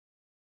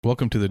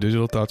Welcome to the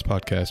Digital Thoughts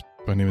Podcast.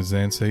 My name is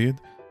Zan Sayed,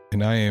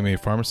 and I am a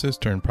pharmacist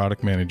turned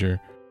product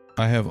manager.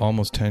 I have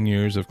almost 10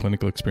 years of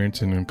clinical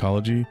experience in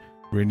oncology,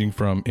 ranging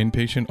from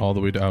inpatient all the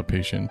way to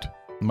outpatient.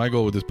 My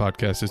goal with this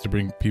podcast is to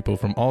bring people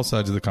from all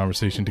sides of the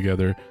conversation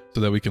together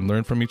so that we can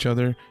learn from each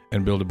other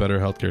and build a better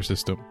healthcare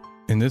system.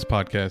 In this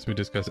podcast, we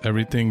discuss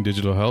everything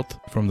digital health,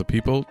 from the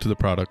people to the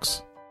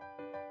products.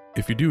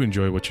 If you do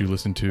enjoy what you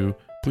listen to,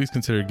 please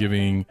consider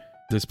giving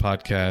this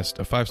podcast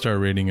a 5-star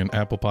rating on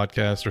Apple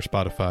Podcasts or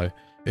Spotify.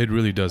 It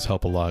really does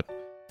help a lot.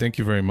 Thank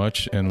you very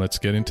much, and let's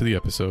get into the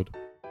episode.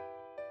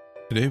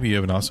 Today we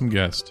have an awesome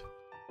guest.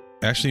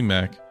 Ashley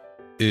Mack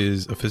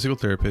is a physical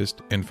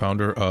therapist and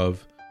founder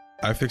of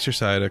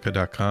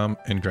iFixYourSciatica.com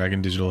and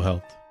Dragon Digital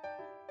Health.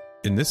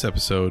 In this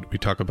episode, we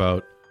talk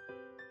about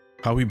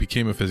how he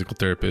became a physical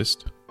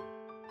therapist,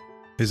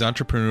 his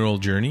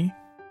entrepreneurial journey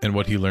and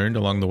what he learned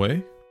along the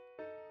way,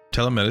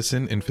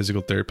 telemedicine and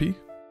physical therapy,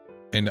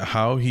 and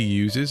how he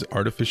uses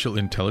artificial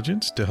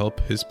intelligence to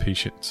help his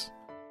patients.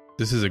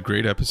 This is a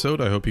great episode.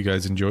 I hope you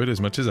guys enjoyed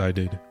as much as I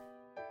did.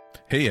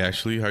 Hey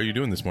Ashley, how are you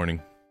doing this morning?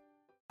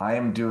 I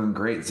am doing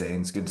great,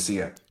 Zane. It's good to see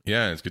you.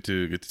 Yeah, it's good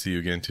to see you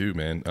again too,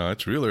 man.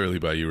 It's real early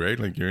by you, right?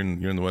 Like you're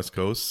in the West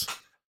Coast.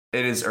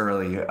 It is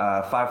early,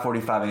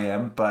 5:45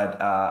 a.m.,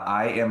 but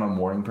I am a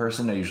morning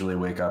person. I usually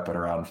wake up at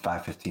around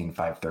 5:15,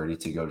 5:30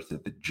 to go to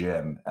the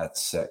gym at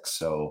 6.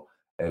 So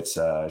it's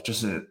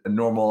just a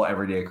normal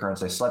everyday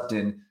occurrence. I slept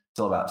in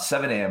till about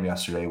 7 a.m.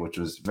 yesterday, which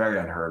was very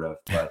unheard of,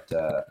 but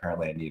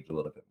apparently I needed a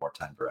little bit more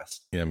time to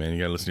rest. Yeah, man, you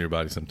got to listen to your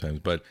body sometimes.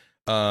 But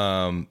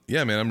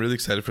yeah, man, I'm really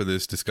excited for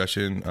this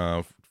discussion,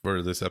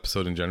 for this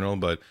episode in general.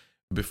 But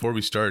before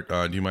we start,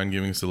 do you mind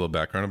giving us a little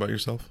background about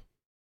yourself?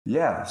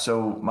 Yeah,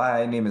 so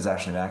my name is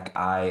Ashley Mack.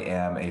 I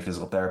am a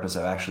physical therapist.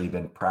 I've actually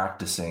been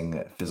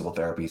practicing physical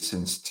therapy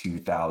since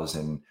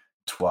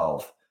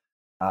 2012.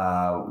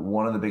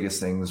 One of the biggest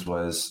things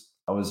was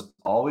I was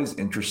always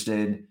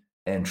interested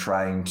in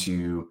trying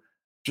to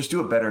just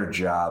do a better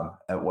job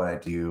at what I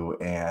do.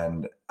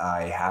 And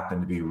I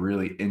happen to be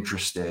really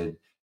interested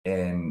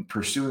in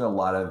pursuing a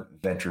lot of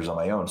ventures on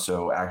my own.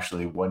 So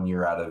actually 1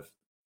 year out of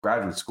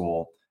graduate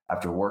school,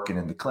 after working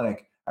in the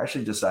clinic, I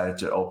actually decided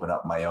to open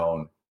up my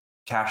own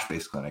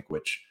cash-based clinic,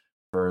 which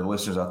for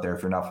listeners out there,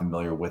 if you're not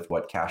familiar with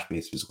what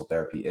cash-based physical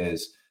therapy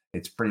is,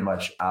 it's pretty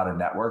much out of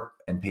network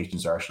and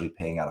patients are actually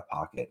paying out of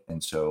pocket.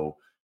 And so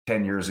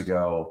 10 years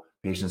ago,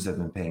 patients have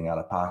been paying out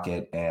of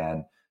pocket,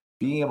 and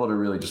being able to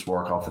really just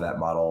work off of that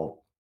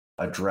model,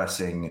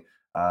 addressing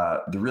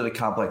the really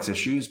complex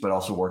issues, but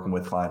also working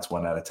with clients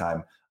one at a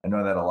time. I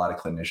know that a lot of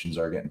clinicians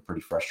are getting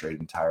pretty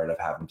frustrated and tired of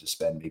having to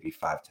spend maybe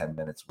 5-10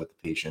 minutes with the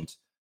patient,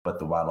 but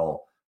the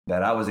model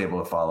that I was able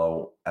to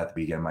follow at the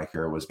beginning of my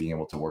career was being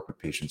able to work with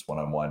patients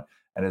one-on-one,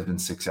 and has been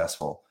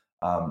successful.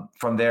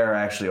 From there,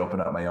 I actually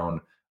opened up my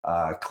own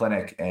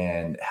clinic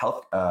and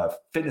health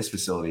fitness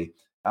facility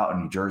out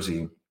in New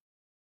Jersey.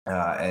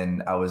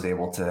 And I was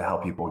able to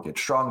help people get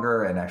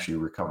stronger and actually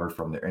recover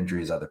from their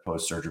injuries, either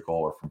post-surgical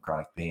or from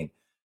chronic pain.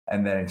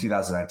 And then in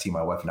 2019,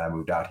 my wife and I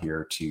moved out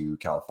here to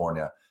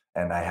California,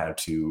 and I had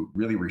to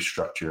really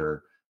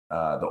restructure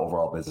the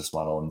overall business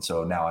model. And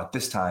so now at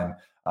this time,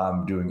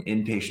 I'm doing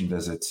inpatient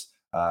visits,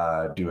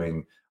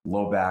 doing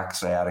low back,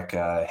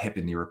 sciatica, hip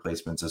and knee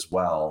replacements as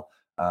well.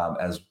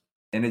 As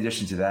in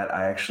addition to that,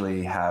 I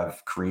actually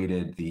have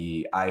created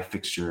the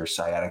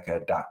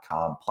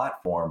iFixYourSciatica.com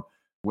platform,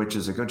 which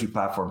is a go-to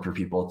platform for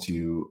people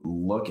to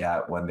look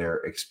at when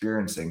they're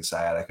experiencing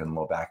sciatica and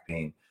low back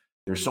pain.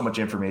 There's so much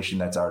information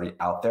that's already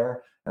out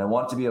there, and I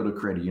want to be able to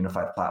create a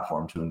unified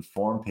platform to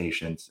inform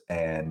patients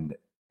and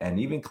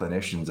even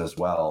clinicians as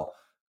well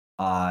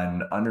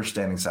on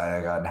understanding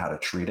sciatica and how to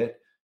treat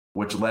it,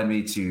 which led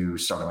me to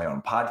starting my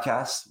own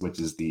podcast, which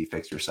is the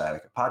Fix Your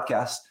Sciatica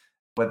podcast.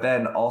 But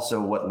then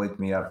also what linked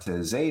me up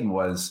to Zane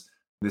was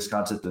this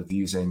concept of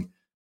using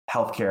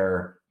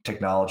healthcare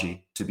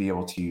technology to be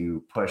able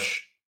to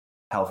push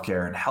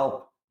healthcare and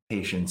help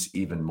patients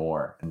even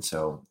more. And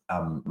so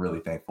I'm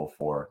really thankful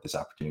for this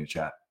opportunity to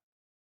chat.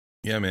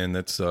 Yeah, man,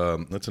 that's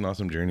an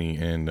awesome journey.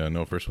 And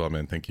no, first of all,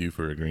 man, thank you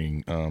for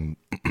agreeing.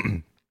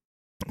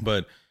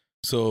 But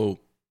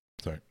so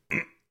sorry,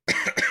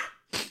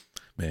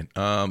 man.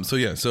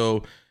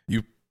 So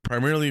you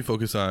primarily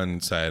focus on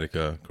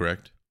sciatica,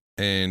 correct?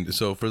 And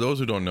so for those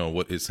who don't know,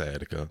 what is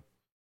sciatica?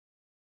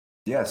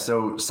 Yeah,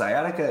 so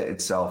sciatica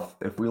itself,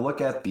 if we look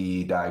at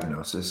the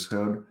diagnosis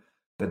code,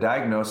 the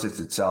diagnosis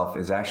itself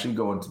is actually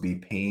going to be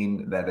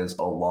pain that is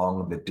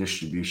along the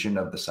distribution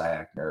of the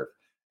sciatic nerve.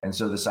 And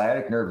so the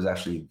sciatic nerve is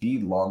actually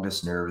the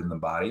longest nerve in the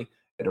body.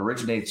 It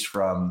originates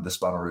from the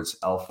spinal roots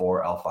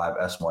L4,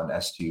 L5, S1,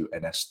 S2,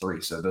 and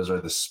S3. So those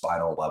are the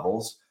spinal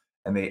levels.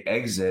 And they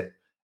exit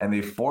and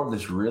they form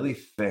this really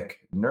thick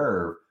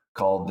nerve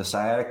called the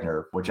sciatic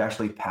nerve, which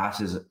actually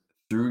passes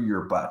through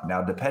your butt.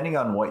 Now, depending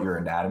on what your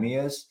anatomy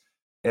is,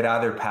 it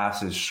either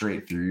passes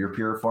straight through your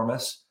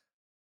piriformis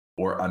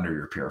or under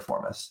your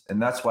piriformis.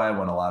 And that's why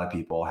when a lot of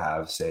people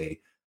have,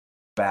 say,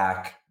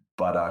 back,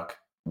 buttock,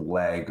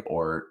 leg,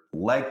 or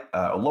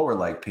lower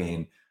leg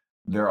pain,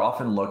 they're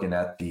often looking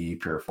at the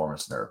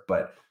piriformis nerve.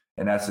 But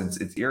in essence,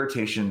 it's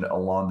irritation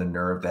along the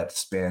nerve that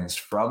spans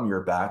from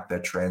your back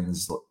that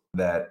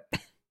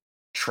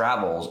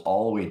travels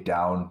all the way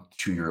down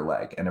to your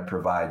leg, and it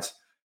provides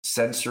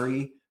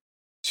sensory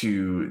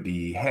to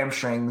the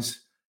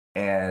hamstrings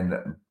and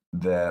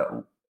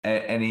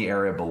any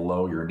area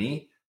below your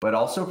knee, but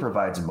also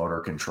provides motor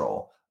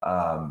control.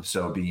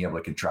 So being able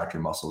to contract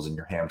your muscles in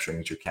your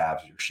hamstrings, your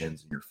calves, your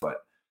shins, and your foot.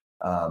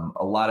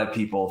 A lot of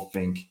people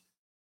think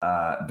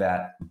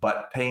that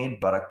buttock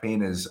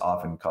pain is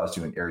often caused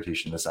to an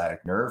irritation of the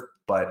sciatic nerve,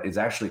 but is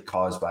actually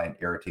caused by an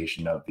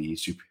irritation of the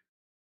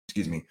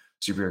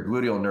superior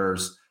gluteal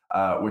nerves,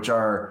 which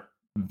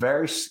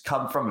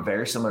come from a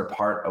very similar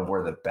part of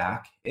where the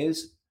back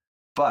is,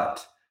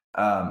 but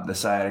the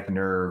sciatic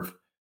nerve,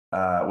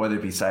 whether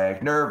it be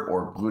sciatic nerve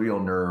or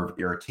gluteal nerve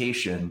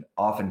irritation,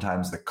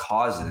 oftentimes the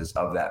causes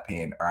of that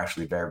pain are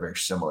actually very, very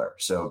similar.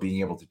 So being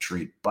able to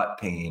treat butt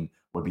pain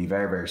would be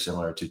very, very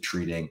similar to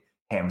treating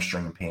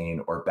hamstring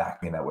pain or back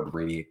pain that would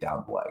radiate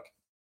down the leg.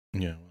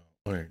 Yeah.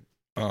 All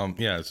right.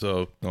 Yeah.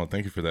 So no,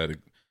 thank you for that.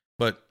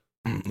 But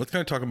let's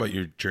kind of talk about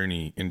your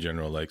journey in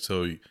general. Like,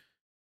 so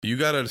you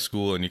got out of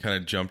school and you kind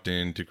of jumped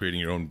into creating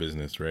your own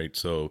business, right?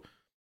 So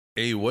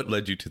what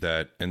led you to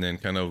that? And then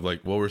kind of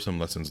like, what were some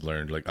lessons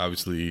learned? Like,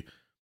 obviously,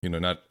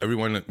 not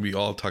everyone, we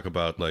all talk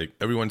about, like,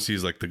 everyone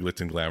sees like the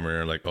glitz and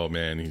glamour, like, oh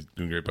man, he's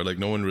doing great. But like,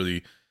 no one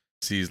really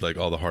sees like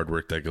all the hard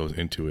work that goes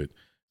into it.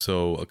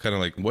 So kind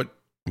of like, what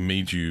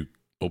made you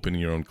open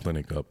your own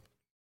clinic up?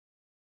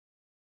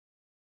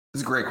 This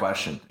is a great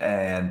question.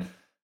 And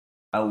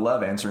I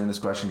love answering this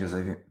question because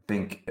I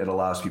think it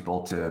allows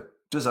people to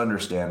just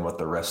understand what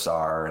the risks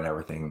are and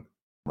everything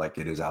like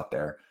it is out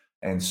there.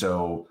 And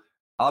so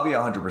I'll be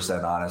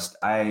 100% honest.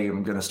 I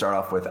am going to start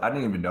off with, I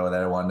didn't even know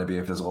that I wanted to be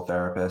a physical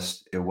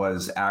therapist. It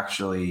was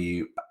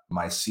actually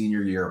my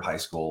senior year of high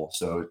school.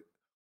 So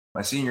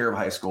my senior year of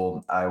high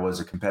school, I was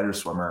a competitive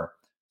swimmer.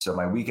 So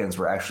my weekends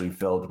were actually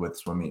filled with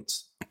swim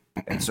meets.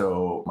 And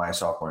so my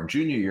sophomore and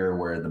junior year,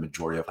 where the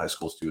majority of high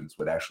school students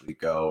would actually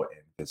go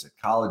and visit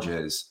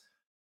colleges,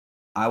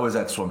 I was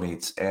at swim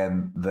meets.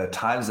 And the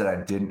times that I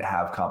didn't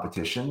have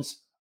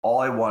competitions, all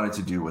I wanted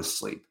to do was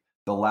sleep.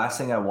 The last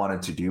thing I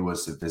wanted to do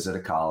was to visit a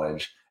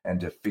college and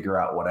to figure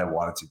out what I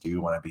wanted to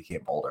do when I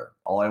became older.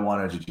 All I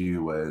wanted to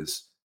do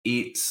was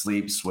eat,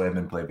 sleep, swim,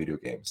 and play video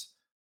games.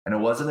 And it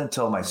wasn't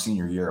until my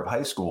senior year of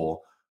high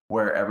school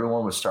where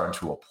everyone was starting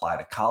to apply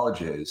to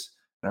colleges.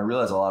 And I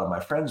realized a lot of my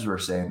friends were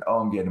saying, oh,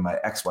 I'm getting my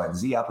X, Y, and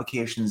Z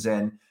applications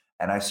in.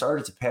 And I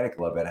started to panic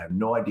a little bit. I had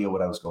no idea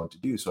what I was going to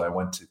do. So I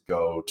went to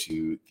go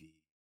to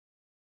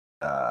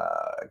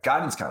the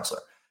guidance counselor.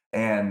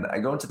 And I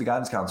go into the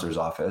guidance counselor's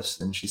office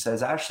and she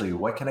says, Ashley,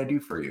 what can I do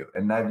for you?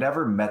 And I've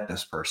never met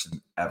this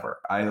person ever.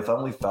 I've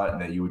only thought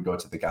that you would go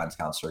to the guidance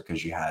counselor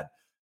because you had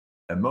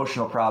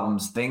emotional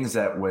problems, things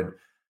that would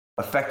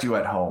affect you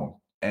at home.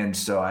 And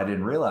so I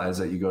didn't realize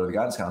that you go to the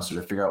guidance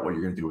counselor to figure out what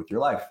you're going to do with your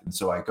life. And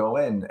so I go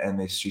in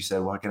and she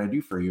said, what can I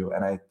do for you?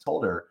 And I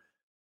told her,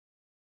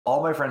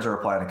 all my friends are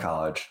applying to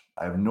college.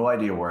 I have no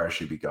idea where I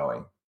should be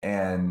going.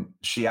 And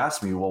she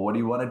asked me, well, what do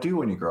you want to do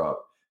when you grow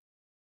up?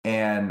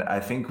 And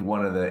I think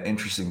one of the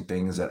interesting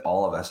things that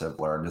all of us have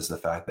learned is the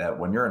fact that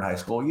when you're in high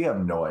school, you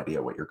have no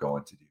idea what you're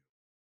going to do.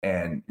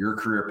 And your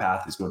career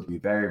path is going to be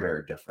very,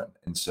 very different.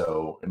 And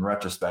so in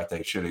retrospect,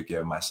 I should have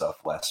given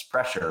myself less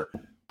pressure.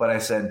 But I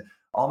said,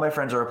 all my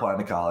friends are applying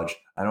to college.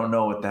 I don't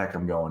know what the heck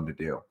I'm going to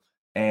do.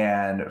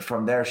 And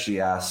from there,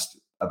 she asked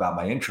about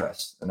my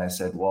interests. And I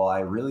said, well, I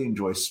really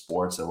enjoy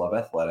sports. I love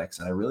athletics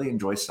and I really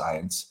enjoy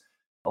science.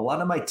 A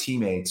lot of my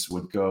teammates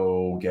would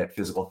go get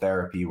physical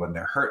therapy when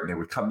they're hurt and they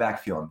would come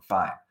back feeling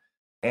fine.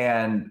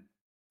 And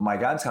my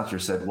guidance counselor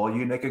said, well,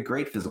 you'd make a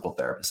great physical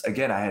therapist.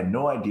 Again, I had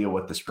no idea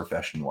what this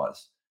profession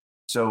was.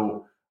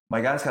 So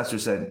my guidance counselor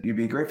said, you'd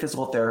be a great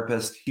physical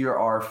therapist. Here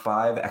are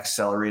 5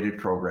 accelerated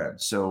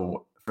programs.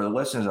 So for the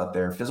listeners out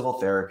there, physical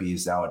therapy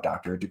is now a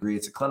doctorate degree.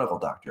 It's a clinical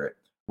doctorate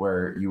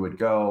where you would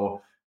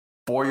go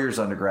 4 years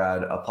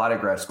undergrad, apply to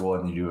grad school,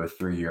 and you do a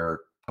 3-year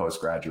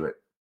postgraduate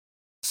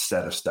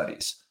set of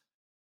studies.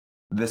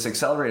 This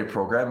accelerated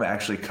program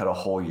actually cut a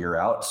whole year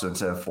out. So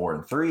instead of 4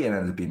 and 3, it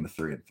ended up being the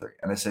 3 and 3.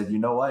 And I said, you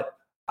know what?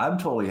 I'm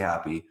totally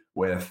happy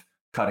with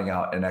cutting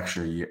out an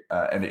extra year,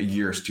 a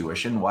year's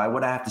tuition. Why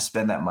would I have to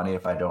spend that money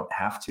if I don't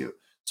have to?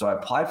 So I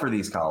applied for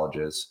these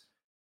colleges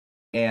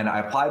and I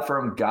applied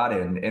for them, got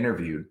in,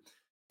 interviewed,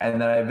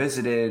 and then I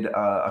visited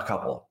a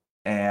couple.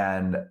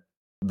 And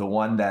the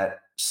one that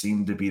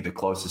seemed to be the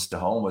closest to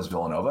home was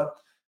Villanova.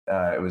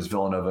 It was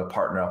Villanova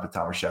partner up with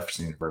Thomas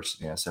Jefferson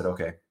University. And I said,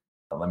 okay,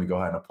 let me go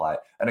ahead and apply.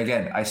 And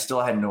again, I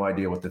still had no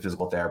idea what the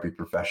physical therapy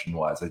profession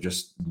was. I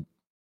just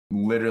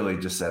literally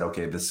just said,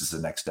 okay, this is the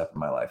next step in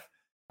my life.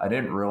 I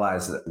didn't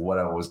realize that what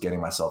I was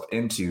getting myself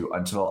into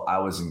until I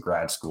was in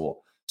grad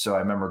school. So I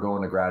remember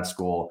going to grad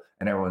school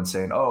and everyone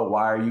saying, oh,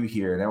 why are you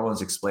here? And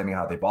everyone's explaining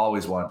how they've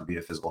always wanted to be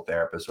a physical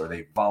therapist or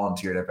they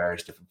volunteered at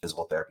various different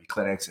physical therapy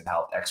clinics and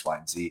helped X, Y,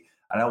 and Z.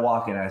 And I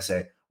walk in and I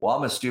say, well,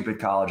 I'm a stupid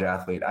college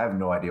athlete. I have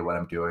no idea what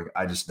I'm doing.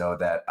 I just know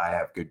that I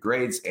have good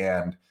grades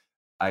and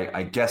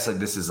I guess that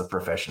this is a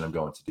profession I'm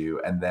going to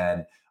do. And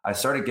then I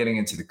started getting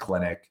into the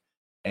clinic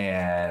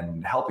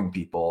and helping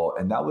people,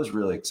 and that was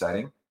really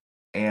exciting.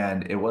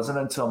 And it wasn't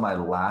until my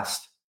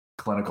last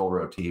clinical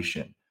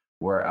rotation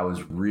where I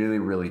was really,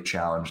 really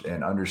challenged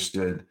and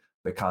understood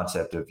the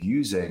concept of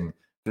using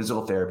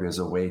physical therapy as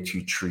a way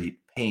to treat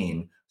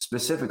pain,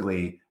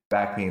 specifically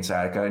back pain,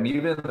 sciatica, and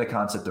even the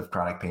concept of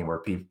chronic pain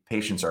where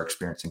patients are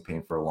experiencing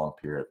pain for a long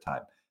period of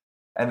time.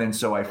 And then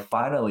so I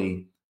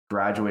finally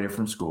graduated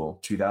from school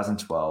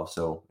 2012.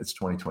 So it's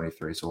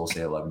 2023. So we'll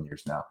say 11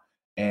 years now.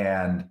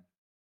 And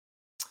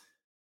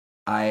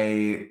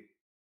I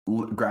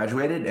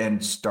graduated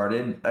and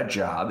started a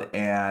job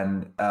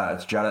and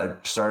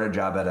started a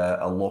job at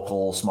a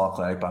local small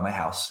clinic by my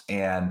house.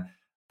 And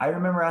I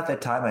remember at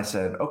that time I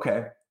said,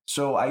 okay,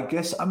 so I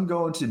guess I'm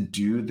going to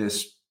do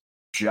this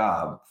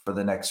job for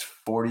the next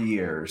 40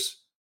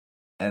 years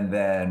and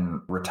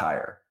then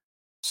retire.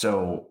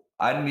 So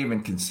I didn't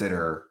even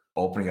consider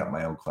opening up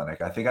my own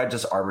clinic. I think I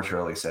just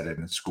arbitrarily said it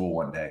in school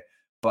one day.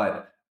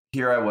 But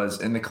here I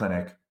was in the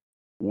clinic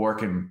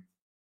working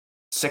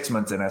 6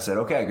 months in. I said,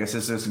 okay, I guess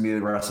this is going to be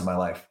the rest of my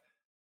life.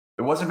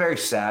 It wasn't very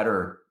sad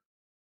or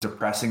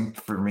depressing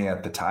for me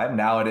at the time.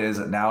 Now it is.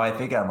 Now I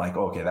think I'm like,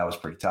 okay, that was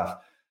pretty tough.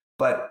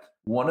 But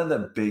one of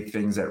the big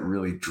things that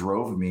really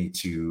drove me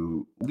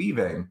to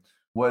leaving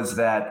was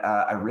that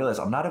I realized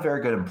I'm not a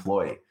very good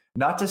employee.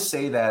 Not to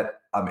say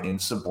that I'm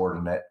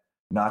insubordinate,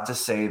 not to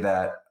say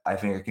that I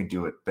think I can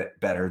do it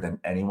better than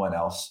anyone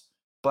else,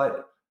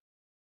 but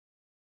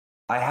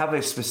I have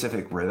a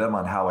specific rhythm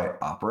on how I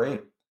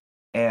operate.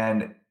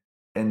 And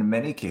in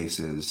many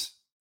cases,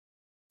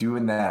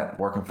 doing that,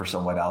 working for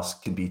someone else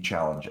can be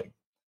challenging.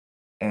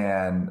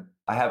 And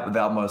I have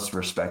the utmost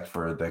respect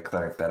for the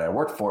clinic that I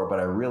worked for, but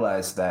I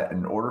realized that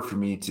in order for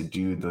me to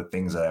do the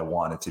things that I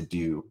wanted to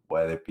do,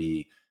 whether it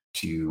be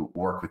to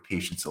work with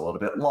patients a little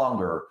bit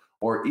longer,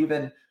 or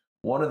even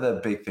one of the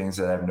big things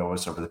that I've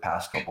noticed over the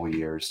past couple of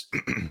years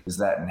is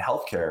that in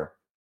healthcare,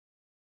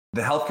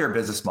 the healthcare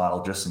business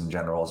model, just in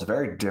general, is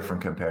very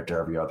different compared to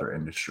every other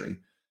industry.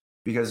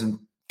 Because in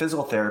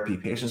physical therapy,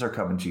 patients are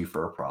coming to you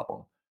for a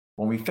problem.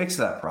 When we fix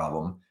that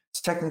problem,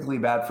 it's technically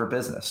bad for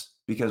business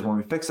because when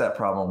we fix that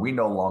problem, we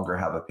no longer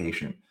have a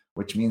patient,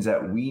 which means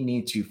that we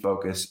need to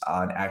focus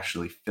on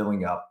actually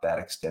filling up that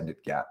extended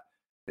gap.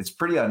 It's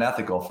pretty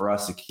unethical for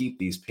us to keep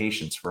these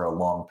patients for a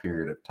long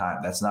period of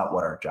time. That's not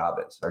what our job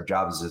is. Our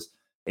job is just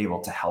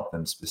able to help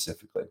them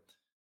specifically.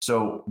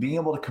 So being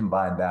able to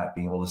combine that,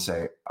 being able to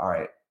say, all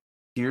right,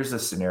 here's the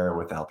scenario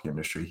with the healthcare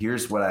industry.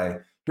 Here's what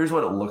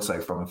it looks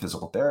like from a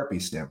physical therapy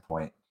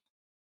standpoint.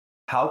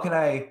 How can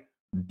I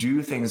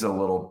do things a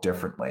little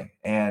differently?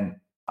 And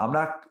I'm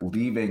not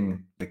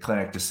leaving the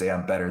clinic to say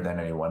I'm better than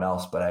anyone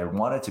else, but I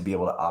wanted to be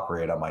able to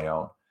operate on my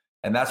own.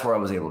 And that's where I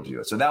was able to do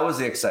it. So that was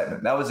the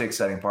excitement. That was the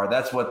exciting part.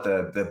 That's what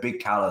the big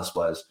catalyst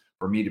was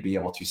for me to be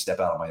able to step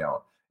out on my own.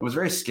 It was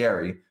very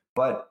scary,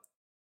 but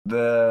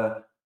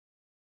the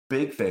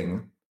big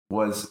thing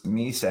was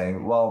me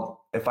saying,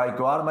 well, if I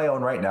go out on my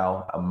own right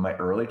now, I'm in my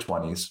early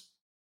 20s,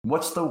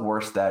 what's the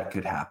worst that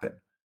could happen?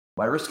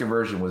 My risk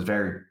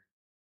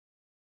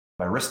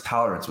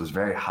tolerance was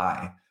very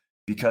high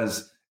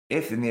because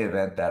if in the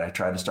event that I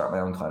try to start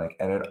my own clinic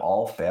and it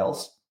all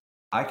fails,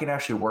 I can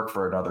actually work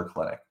for another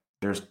clinic.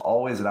 There's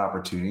always an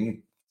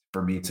opportunity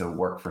for me to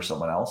work for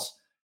someone else.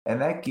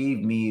 And that gave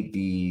me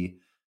the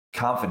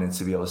confidence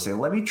to be able to say,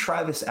 let me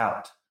try this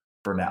out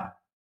for now.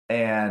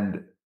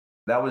 And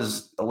that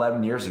was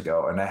 11 years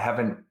ago. And I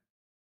haven't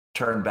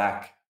turned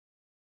back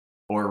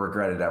or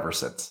regretted ever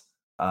since.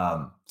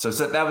 So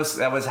that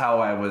was how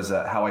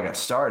I got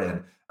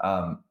started.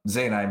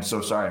 Zane, I'm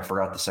so sorry. I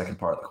forgot the second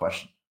part of the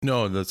question.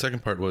 No, the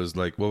second part was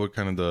like, what were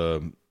kind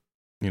of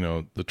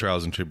the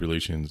trials and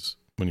tribulations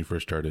when you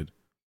first started?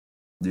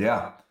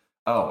 Yeah.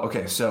 Oh,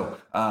 okay. So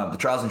the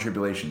trials and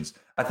tribulations.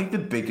 I think the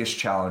biggest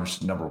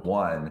challenge, number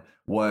one,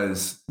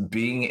 was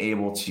being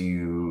able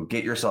to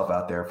get yourself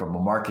out there from a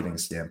marketing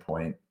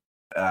standpoint.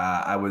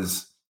 I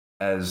was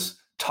as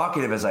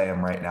talkative as I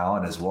am right now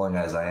and as willing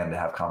as I am to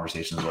have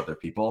conversations with other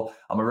people.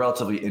 I'm a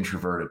relatively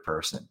introverted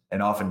person.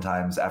 And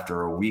oftentimes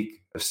after a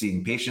week of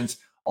seeing patients,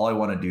 all I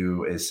want to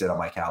do is sit on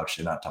my couch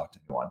and not talk to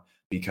anyone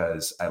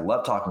because I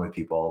love talking with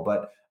people,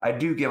 but I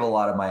do give a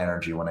lot of my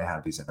energy when I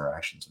have these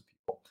interactions with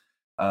people.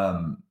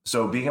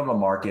 So being able to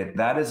market,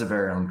 that is a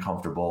very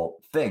uncomfortable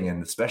thing.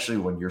 And especially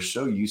when you're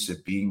so used to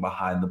being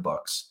behind the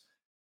books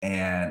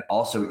and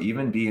also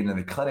even being in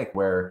the clinic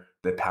where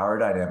the power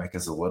dynamic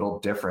is a little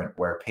different,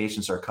 where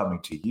patients are coming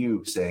to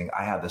you saying,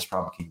 I have this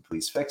problem, can you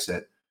please fix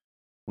it?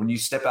 When you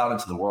step out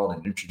into the world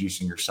and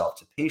introducing yourself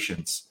to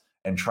patients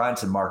and trying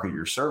to market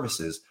your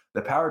services,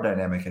 the power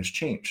dynamic has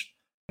changed.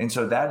 And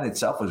so that in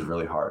itself was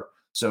really hard.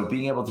 So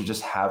being able to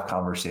just have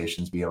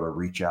conversations, be able to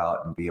reach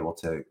out and be able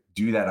to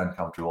do that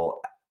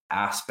uncomfortable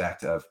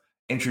aspect of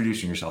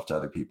introducing yourself to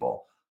other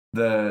people.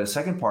 The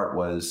second part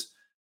was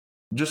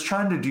just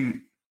trying to do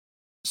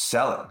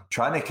selling,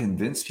 trying to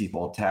convince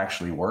people to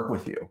actually work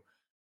with you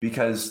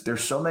because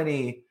there's so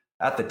many,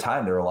 at the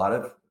time, there were a lot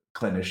of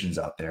clinicians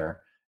out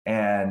there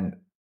and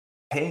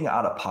paying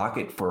out of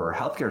pocket for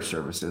healthcare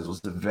services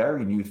was a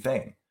very new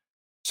thing.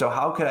 So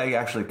how could I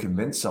actually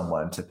convince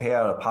someone to pay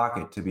out of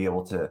pocket to be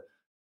able to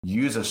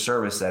use a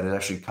service that is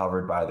actually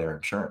covered by their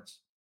insurance?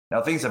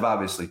 Now, things have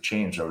obviously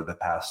changed over the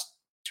past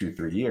 2,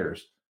 3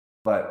 years,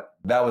 but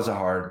that was a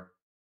hard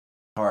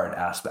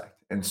aspect.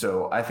 And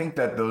so I think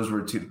that those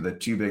were the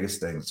two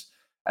biggest things.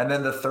 And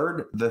then the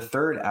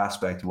third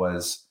aspect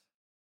was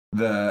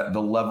the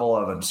level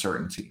of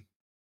uncertainty.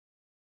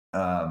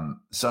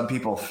 Some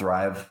people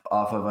thrive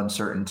off of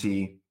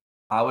uncertainty.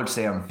 I would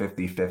say I'm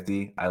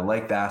 50-50. I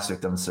like the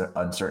aspect of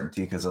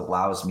uncertainty because it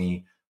allows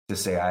me to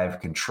say I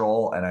have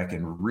control and I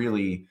can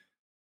really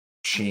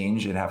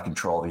change and have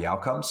control of the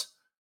outcomes.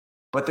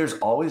 But there's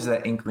always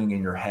that inkling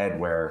in your head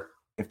where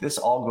if this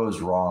all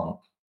goes wrong,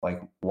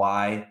 like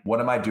why? What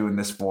am I doing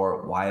this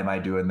for? Why am I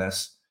doing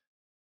this?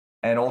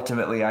 And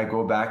ultimately, I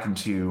go back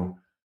into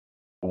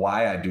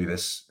why I do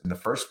this in the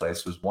first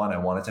place was one, I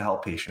wanted to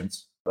help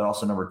patients, but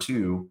also number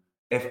two,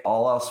 if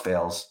all else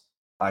fails,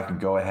 I can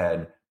go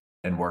ahead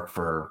and work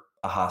for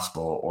a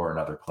hospital or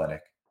another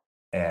clinic.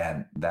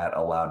 And that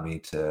allowed me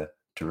to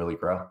really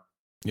grow.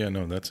 Yeah,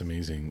 no, that's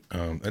amazing.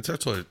 That's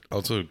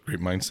also a great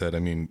mindset. I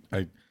mean,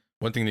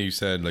 one thing that you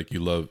said, like you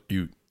love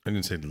you. I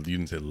didn't say you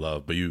didn't say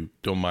love, but you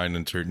don't mind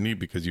uncertainty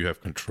because you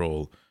have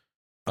control.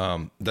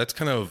 That's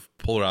kind of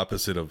polar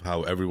opposite of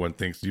how everyone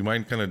thinks. Do you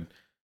mind kind of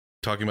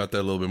talking about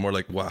that a little bit more?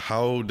 Like,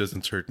 how does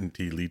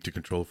uncertainty lead to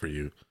control for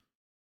you?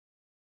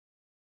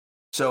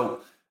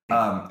 So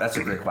that's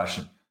a great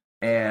question.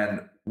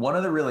 And one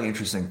of the really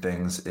interesting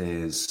things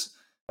is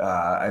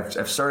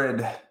I've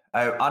started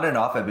on and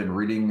off. I've been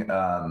reading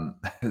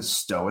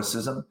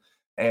Stoicism,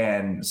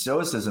 and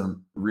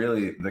Stoicism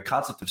really the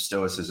concept of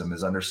Stoicism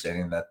is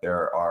understanding that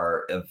there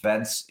are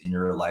events in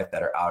your life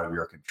that are out of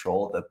your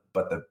control.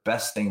 But the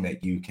best thing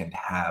that you can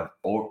have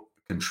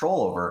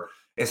control over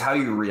is how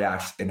you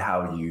react and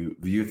how you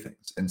view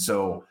things. And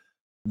so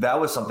that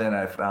was something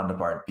that I found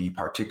to be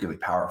particularly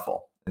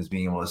powerful, is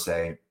being able to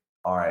say,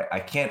 all right, I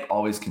can't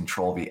always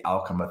control the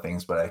outcome of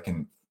things, but I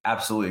can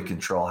absolutely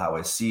control how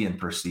I see and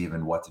perceive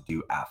and what to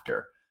do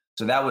after.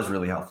 So that was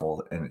really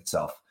helpful in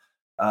itself.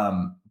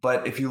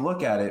 But if you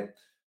look at it,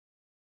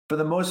 for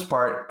the most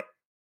part,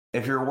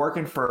 if you're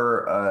working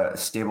for a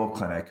stable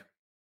clinic,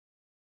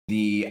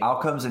 the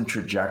outcomes and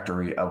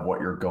trajectory of what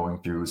you're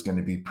going through is going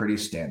to be pretty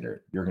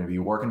standard. You're going to be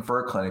working for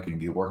a clinic, you're going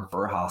to be working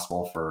for a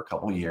hospital for a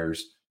couple of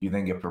years. You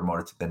then get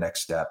promoted to the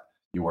next step.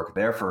 You work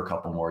there for a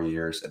couple more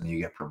years, and then you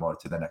get promoted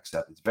to the next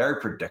step. It's very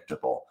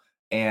predictable.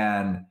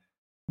 And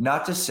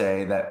not to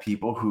say that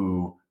people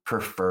who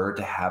prefer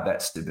to have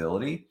that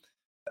stability,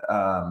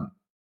 and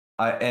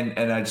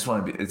I just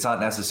want to be, it's not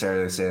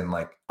necessarily saying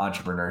like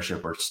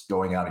entrepreneurship or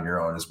going out on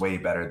your own is way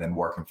better than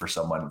working for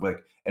someone.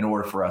 Like, in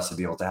order for us to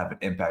be able to have an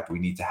impact, we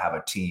need to have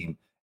a team.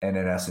 And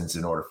in essence,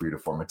 in order for you to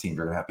form a team,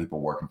 you're going to have people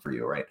working for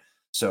you, right?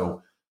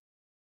 So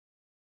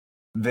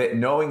that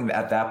knowing that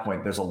at that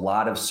point, there's a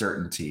lot of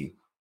certainty,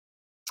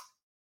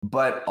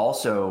 but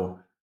also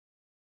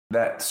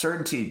that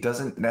certainty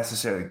doesn't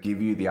necessarily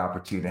give you the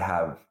opportunity to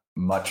have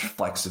much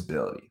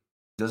flexibility.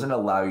 It doesn't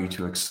allow you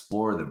to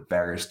explore the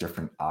various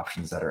different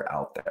options that are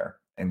out there.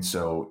 And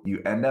so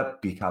you end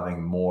up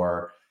becoming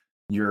more,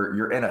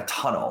 you're in a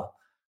tunnel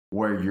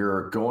where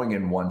you're going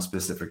in one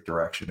specific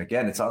direction.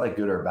 Again, it's not a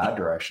good or bad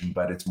direction,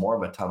 but it's more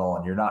of a tunnel,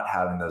 and you're not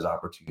having those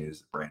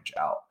opportunities to branch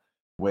out,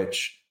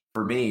 which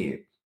for me,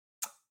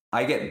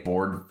 I get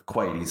bored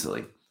quite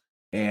easily.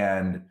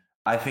 And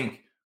I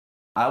think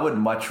I would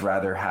much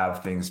rather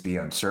have things be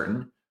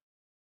uncertain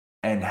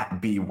and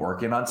be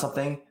working on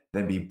something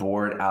than be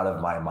bored out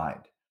of my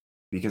mind,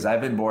 because I've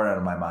been bored out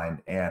of my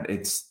mind and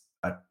it's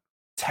a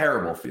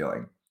terrible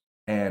feeling.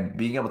 And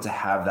being able to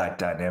have that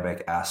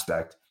dynamic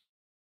aspect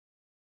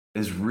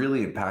is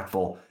really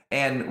impactful.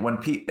 And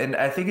and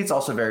I think it's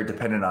also very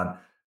dependent on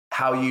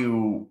how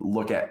you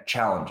look at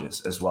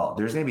challenges as well.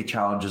 There's going to be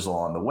challenges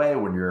along the way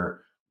when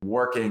you're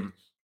working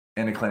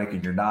in a clinic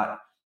and you're not,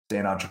 say,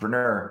 an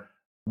entrepreneur.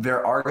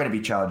 There are going to be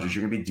challenges.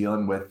 You're going to be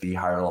dealing with the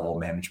higher level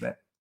management.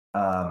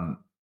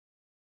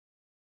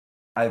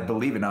 I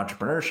believe in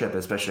entrepreneurship,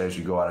 especially as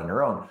you go out on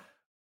your own,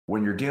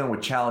 when you're dealing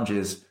with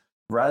challenges,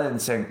 rather than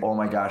saying, oh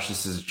my gosh,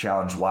 this is a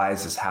challenge, why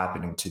is this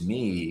happening to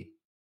me?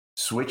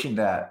 Switching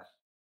that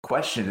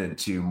question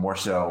into more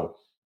so,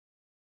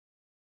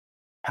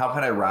 how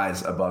can I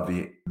rise above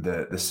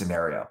the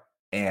scenario?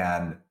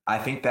 And I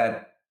think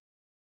that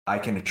I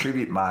can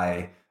attribute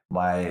my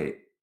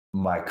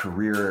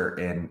career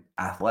in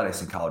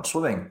athletics and college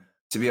swimming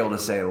to be able to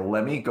say,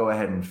 let me go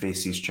ahead and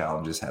face these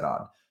challenges head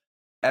on.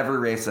 Every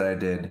race that I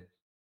did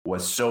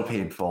was so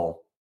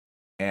painful,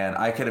 and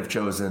I could have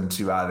chosen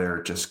to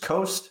either just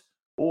coast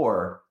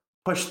or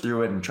push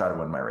through it and try to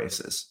win my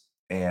races.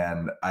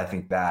 And I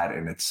think that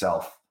in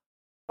itself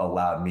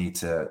allowed me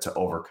to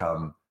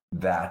overcome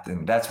that.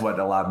 And that's what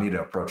allowed me to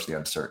approach the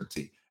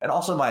uncertainty. And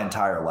also my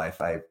entire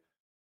life, I've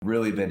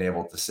really been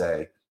able to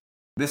say,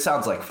 this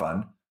sounds like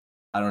fun.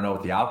 I don't know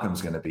what the outcome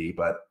is going to be,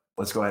 but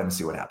let's go ahead and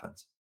see what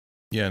happens.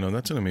 Yeah, no,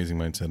 that's an amazing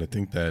mindset. I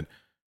think that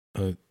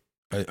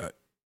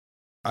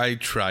I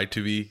try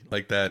to be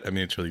like that. I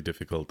mean, it's really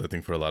difficult, I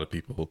think, for a lot of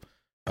people.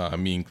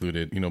 me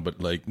included,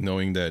 but like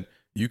knowing that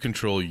you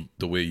control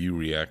the way you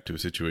react to a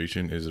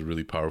situation is a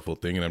really powerful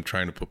thing. And I'm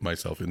trying to put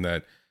myself in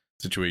that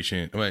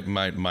situation, my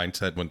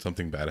mindset when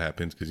something bad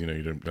happens, because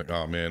you're like,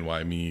 oh man,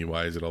 why me?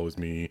 Why is it always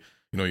me?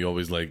 You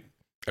always like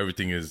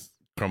everything is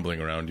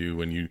crumbling around you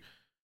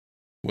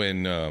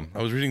when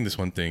I was reading this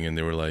one thing, and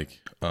they were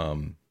like,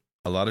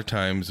 a lot of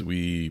times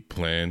we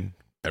plan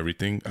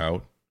everything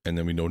out and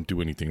then we don't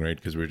do anything, right?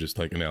 Because we're just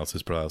like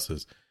analysis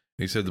paralysis.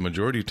 And he said the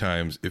majority of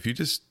times, if you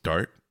just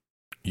start,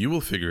 you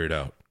will figure it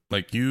out.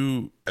 Like,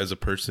 you as a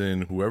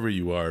person, whoever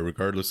you are,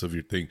 regardless of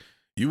your thing,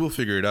 you will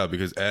figure it out,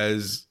 because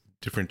as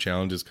different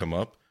challenges come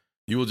up,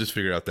 you will just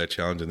figure out that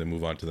challenge and then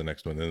move on to the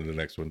next one, then the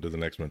next one, to the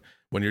next one.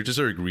 When you're just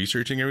like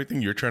researching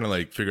everything, you're trying to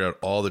like figure out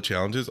all the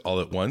challenges all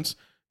at once.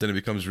 Then it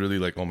becomes really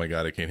like, oh my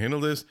God, I can't handle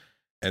this.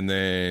 And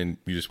then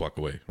you just walk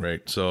away,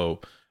 right?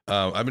 So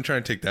I've been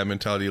trying to take that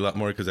mentality a lot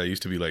more, because I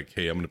used to be like,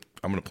 hey, I'm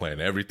gonna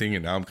plan everything,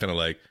 and now I'm kind of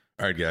like,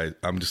 all right, guys,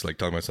 I'm just like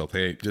telling myself,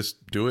 hey,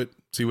 just do it,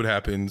 see what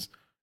happens,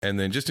 and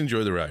then just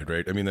enjoy the ride,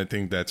 right? I mean, I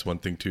think that's one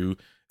thing too,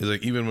 is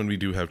like, even when we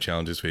do have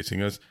challenges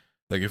facing us,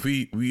 like if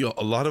we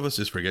a lot of us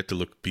just forget to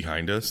look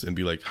behind us and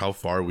be like, how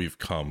far we've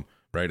come,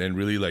 right? And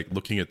really like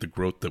looking at the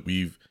growth that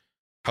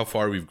how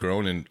far we've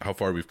grown and how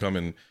far we've come.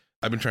 And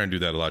I've been trying to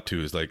do that a lot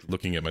too, is like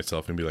looking at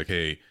myself and be like,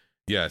 hey,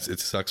 yes, it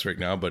sucks right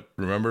now, but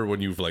remember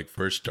when you've like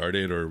first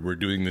started or were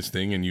doing this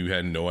thing and you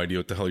had no idea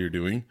what the hell you're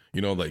doing?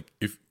 Like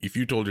if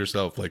you told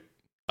yourself like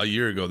a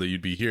year ago that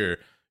you'd be here,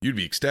 you'd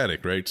be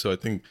ecstatic, right? So I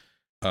think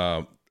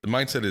the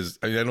mindset is,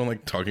 I don't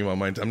like talking about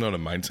mindset. I'm not a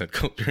mindset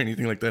coach or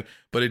anything like that,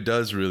 but it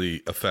does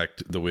really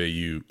affect the way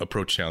you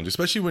approach challenges,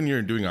 especially when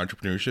you're doing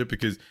entrepreneurship,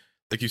 because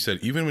like you said,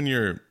 even when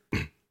you're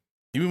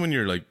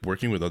like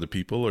working with other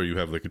people, or you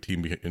have like a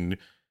team behind,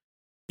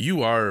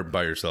 you are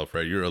by yourself,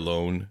 right? You're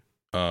alone.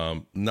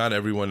 Not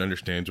everyone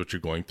understands what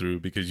you're going through,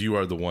 because you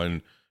are the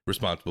one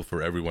responsible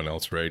for everyone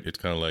else, right? It's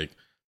kind of like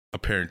a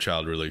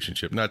parent-child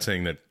relationship. Not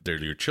saying that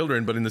they're your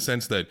children, but in the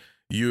sense that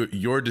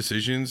your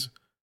decisions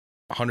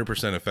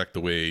 100% affect the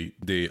way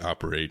they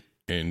operate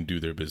and do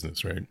their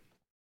business, right?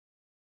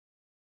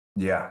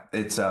 Yeah,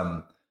 it's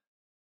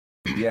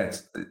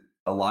it's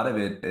a lot of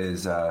it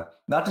is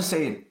not to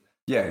say,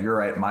 yeah, you're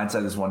right,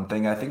 mindset is one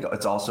thing. I think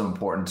it's also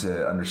important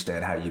to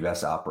understand how you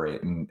best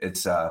operate, and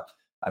it's I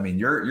mean,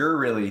 you're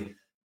really,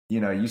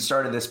 you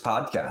started this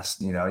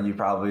podcast, you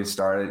probably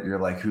started, you're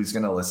like, who's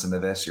going to listen to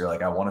this? You're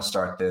like, I want to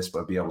start this,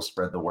 but be able to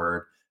spread the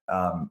word.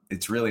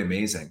 It's really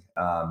amazing.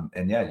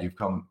 And yeah,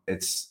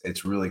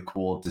 it's really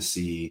cool to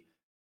see,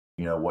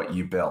 what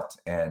you built.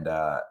 And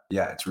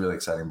yeah, it's really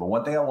exciting. But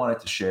one thing I wanted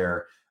to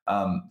share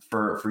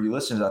for you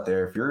listeners out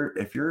there,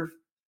 if you're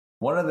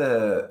one of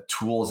the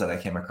tools that I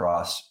came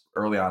across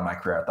early on in my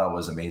career, I thought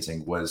was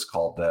amazing, was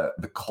called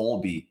the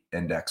Kolbe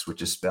Index,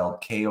 which is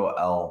spelled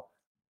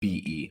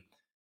Kolbe.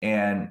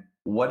 And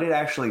what it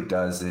actually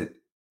does,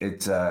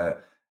 it's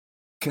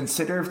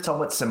considered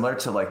somewhat similar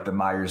to like the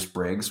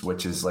Myers-Briggs,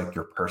 which is like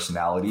your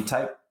personality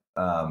type,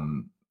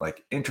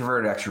 like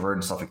introvert, extrovert,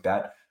 and stuff like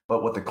that.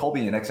 But what the Kolbe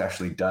Index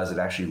actually does, it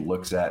actually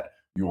looks at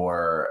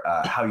your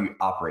how you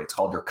operate. It's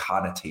called your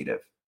connotative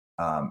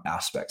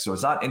aspect. So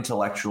it's not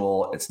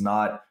intellectual, it's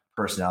not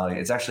personality,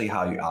 it's actually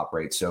how you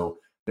operate. So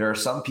there are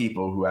some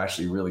people who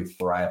actually really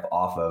thrive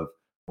off of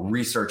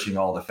researching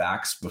all the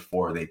facts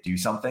before they do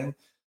something.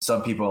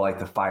 Some people like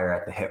to fire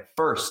at the hip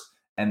first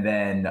and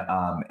then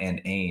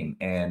and aim.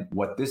 And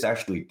what this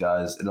actually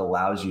does, it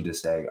allows you to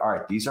say, all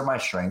right, these are my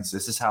strengths.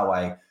 This is how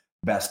I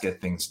best get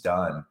things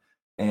done.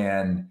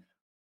 And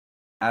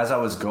as I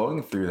was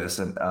going through this,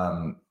 and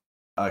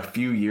a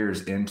few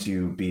years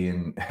into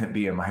being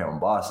my own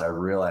boss, I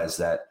realized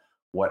that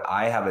what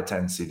I have a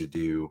tendency to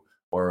do,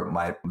 or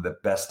the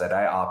best that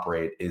I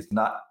operate, is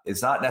not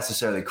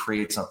necessarily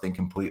create something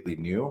completely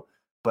new,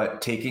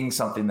 but taking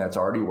something that's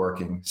already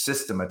working,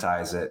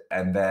 systematize it,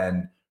 and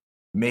then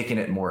making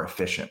it more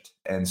efficient.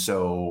 And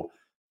so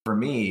for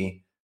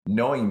me,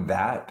 knowing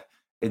that,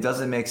 it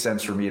doesn't make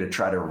sense for me to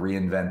try to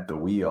reinvent the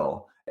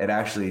wheel. It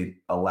actually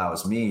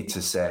allows me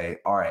to say,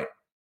 all right,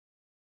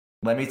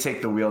 let me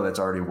take the wheel that's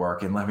already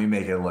working. Let me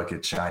make it look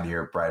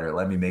shinier, brighter.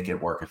 Let me make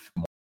it work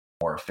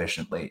more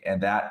efficiently.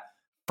 And that,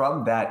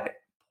 from that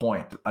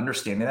point,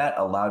 understanding that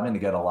allowed me to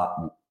get a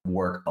lot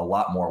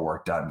more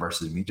work done,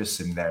 versus me just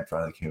sitting there in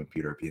front of the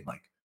computer being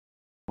like,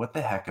 what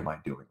the heck am I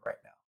doing right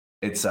now?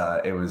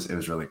 It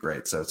was really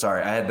great. So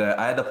sorry, I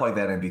had to plug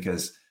that in,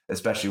 because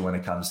especially when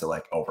it comes to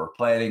like over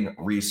planning,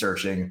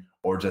 researching,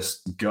 or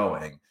just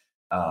going,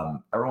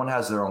 everyone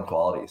has their own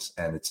qualities,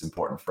 and it's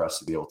important for us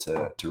to be able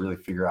to really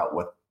figure out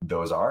what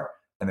those are,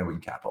 and then we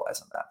can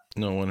capitalize on that.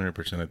 No,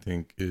 100%. I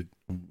think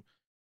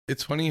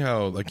it's funny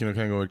how, like, kind of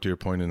going back to your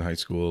point, in high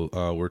school,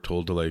 we're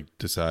told to like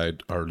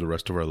decide the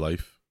rest of our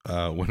life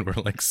when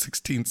we're like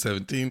 16,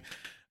 17,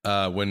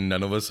 when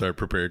none of us are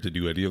prepared to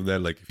do any of that.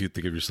 Like, if you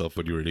think of yourself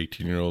when you were an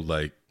 18-year-old,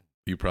 like,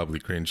 you probably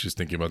cringe just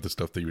thinking about the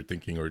stuff that you were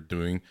thinking or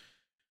doing.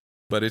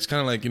 But it's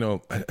kind of like,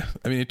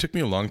 I mean, it took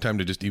me a long time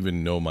to just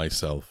even know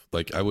myself.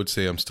 Like, I would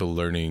say I'm still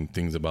learning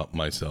things about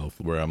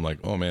myself where I'm like,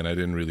 oh man, I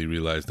didn't really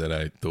realize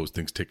that those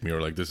things tick me, or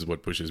like, this is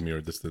what pushes me,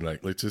 or this, and like,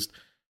 it's just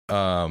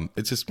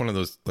one of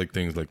those like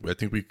things. Like, I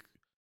think we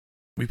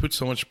put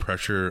so much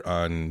pressure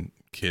on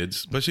kids,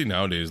 especially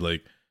nowadays,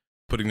 like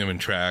putting them in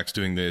tracks,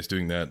 doing this,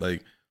 doing that,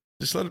 like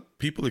just let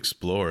people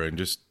explore and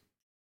just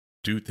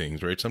do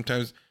things, right?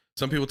 Sometimes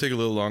some people take a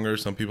little longer,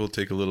 some people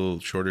take a little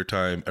shorter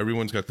time.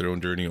 Everyone's got their own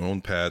journey,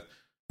 own path.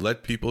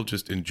 Let people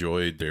just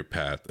enjoy their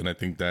path. And I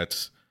think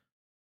that's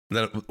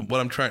what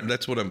I'm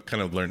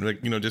kind of learning.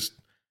 Like, just,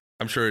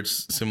 I'm sure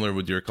it's similar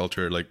with your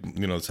culture, like,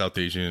 South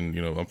Asian,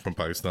 I'm from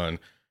Pakistan.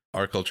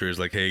 Our culture is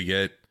like, hey,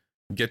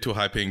 get to a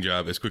high paying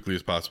job as quickly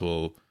as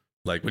possible.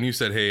 Like when you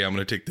said, hey, I'm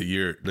going to take the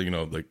year,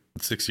 like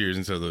 6 years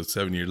instead of the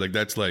 7 years, like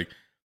that's like,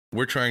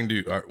 we're trying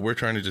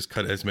to just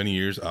cut as many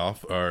years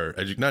off our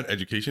not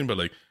education, but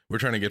like we're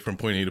trying to get from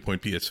point A to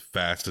point B as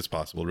fast as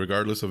possible,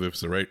 regardless of if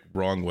it's the right,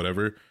 wrong,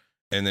 whatever.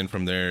 And then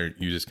from there,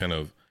 you just kind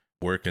of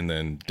work and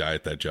then die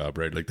at that job,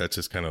 right? Like that's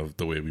just kind of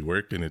the way we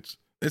work, and it's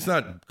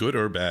not good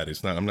or bad.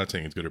 I'm not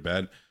saying it's good or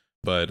bad,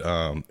 but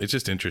it's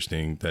just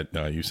interesting that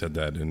you said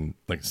that, and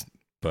like,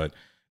 but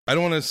I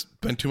don't want to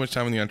spend too much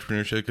time on the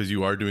entrepreneurship because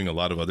you are doing a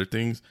lot of other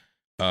things.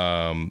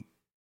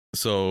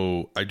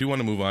 So I do want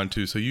to move on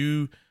to, so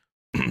you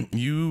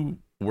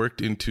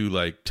worked into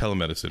like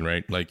telemedicine,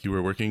 right? Like you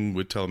were working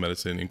with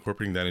telemedicine,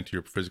 incorporating that into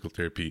your physical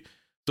therapy.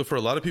 So for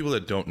a lot of people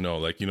that don't know,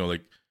 like,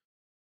 like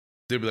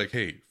they'd be like,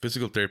 hey,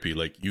 physical therapy,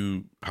 like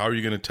how are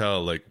you going to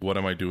tell, like, what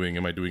am I doing?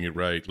 Am I doing it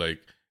right? Like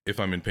if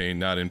I'm in pain,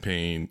 not in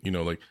pain,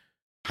 like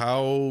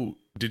how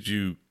does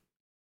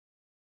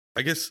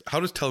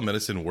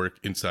telemedicine work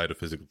inside of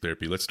physical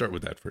therapy? Let's start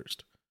with that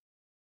first.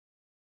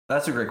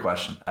 That's a great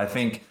question. I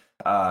think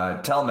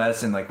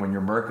telemedicine, like when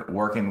you're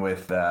working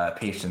with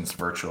patients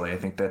virtually, I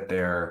think that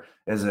there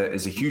is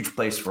a huge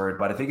place for it,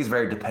 but I think it's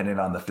very dependent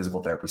on the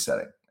physical therapy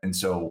setting. And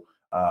so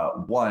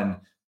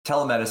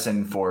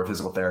telemedicine for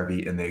physical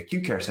therapy in the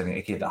acute care setting,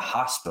 aka the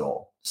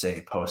hospital,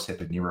 say post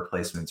hip and knee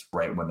replacements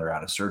right when they're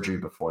out of surgery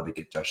before they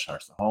get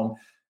discharged to home,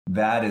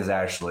 that is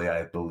actually,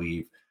 I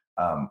believe,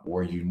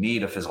 where you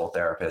need a physical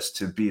therapist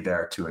to be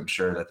there to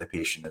ensure that the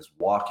patient is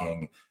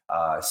walking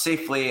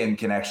safely and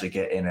can actually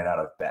get in and out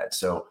of bed.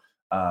 So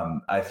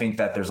I think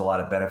that there's a lot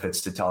of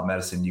benefits to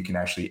telemedicine. You can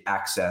actually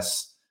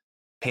access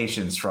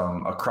patients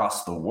from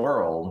across the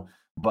world,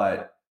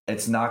 but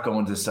it's not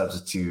going to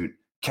substitute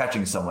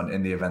catching someone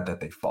in the event that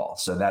they fall.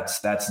 So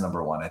that's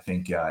number one. I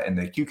think in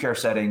the acute care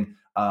setting,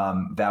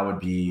 that would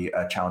be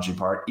a challenging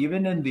part.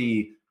 Even in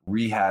the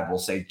rehab, we'll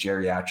say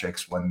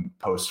geriatrics, when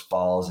post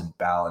falls and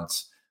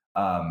balance,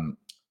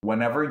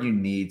 whenever you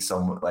need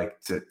someone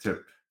like to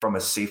from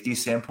a safety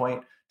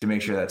standpoint to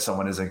make sure that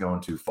someone isn't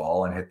going to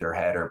fall and hit their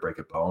head or break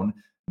a bone,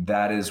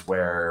 that is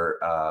where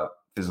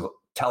physical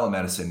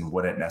telemedicine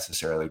wouldn't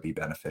necessarily be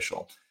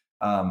beneficial.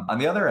 On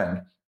the other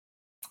end,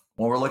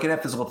 when we're looking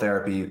at physical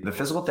therapy, the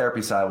physical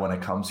therapy side, when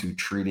it comes to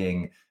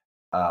treating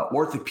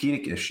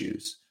orthopedic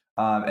issues,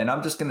 and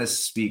I'm just going to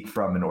speak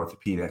from an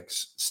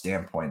orthopedics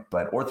standpoint,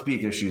 but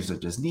orthopedic issues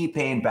such as knee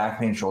pain, back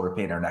pain, shoulder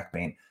pain, or neck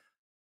pain.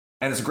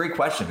 And it's a great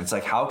question. It's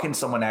like, how can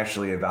someone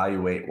actually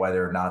evaluate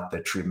whether or not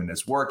the treatment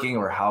is working,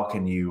 or how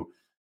can you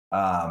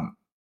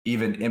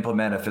even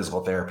implement a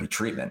physical therapy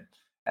treatment?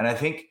 And I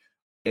think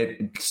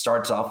it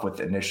starts off with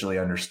initially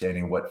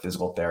understanding what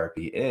physical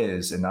therapy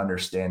is and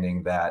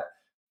understanding that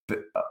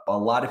a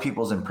lot of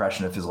people's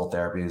impression of physical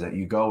therapy is that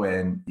you go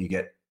in, you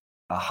get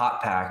a hot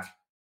pack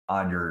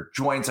on your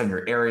joints, on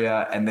your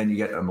area, and then you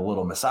get a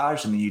little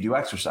massage, and then you do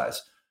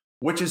exercise,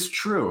 which is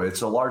true.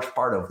 It's a large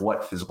part of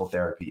what physical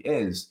therapy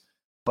is.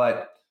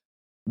 But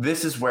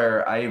this is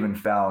where I even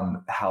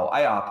found how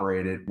I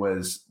operated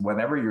was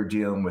whenever you're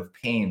dealing with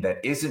pain that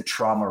isn't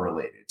trauma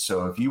related.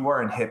 So if you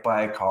weren't hit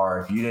by a car,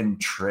 if you didn't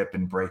trip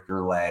and break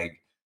your leg,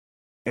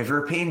 if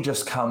your pain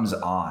just comes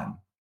on,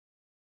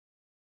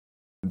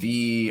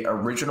 the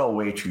original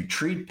way to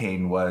treat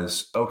pain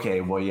was, okay,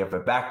 well, you have a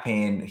back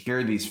pain. Here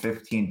are these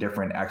 15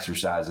 different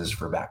exercises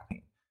for back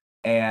pain.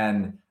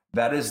 And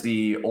that is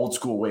the old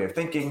school way of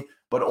thinking.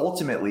 But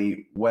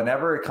ultimately,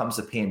 whenever it comes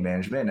to pain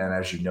management, and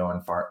as you know,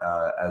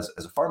 as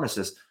a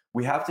pharmacist,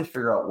 we have to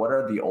figure out what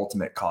are the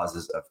ultimate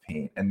causes of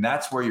pain. And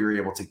that's where you're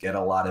able to get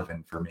a lot of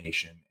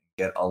information,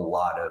 get a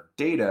lot of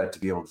data to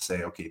be able to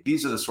say, okay,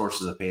 these are the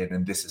sources of pain,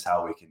 and this is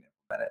how we can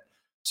implement it.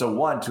 So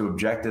one, to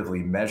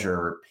objectively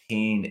measure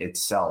pain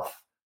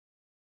itself.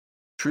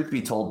 Truth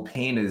be told,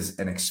 pain is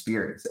an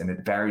experience and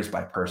it varies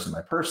by person.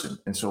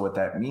 And so what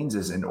that means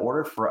is in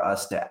order for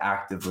us to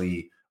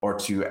actively or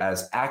to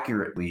as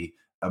accurately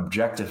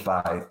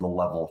objectify the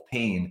level of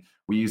pain,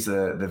 we use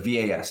the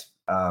VAS,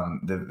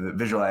 the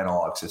visual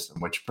analog system,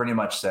 which pretty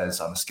much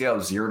says on a scale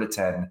of 0 to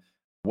 10,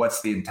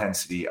 what's the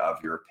intensity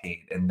of your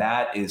pain? And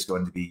that is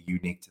going to be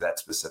unique to that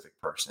specific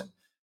person.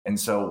 And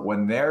so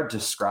when they're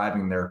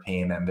describing their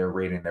pain and they're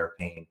rating their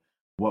pain,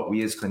 what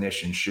we as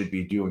clinicians should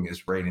be doing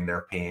is rating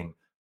their pain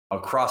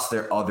across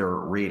their other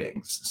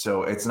ratings.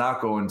 So it's not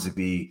going to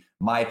be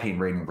my pain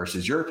rating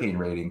versus your pain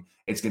rating.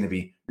 It's going to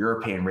be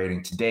your pain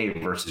rating today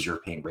versus your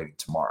pain rating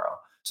tomorrow.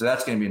 So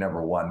that's going to be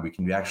number one. We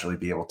can actually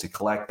be able to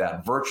collect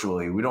that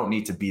virtually. We don't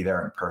need to be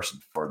there in person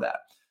for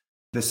that.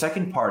 The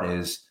second part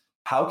is,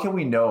 how can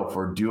we know if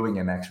we're doing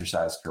an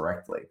exercise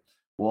correctly?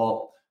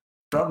 Well,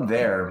 from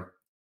there,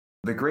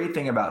 the great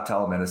thing about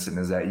telemedicine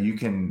is that you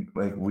can,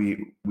 like,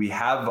 we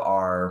have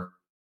our,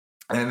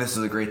 and this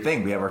is a great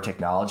thing, we have our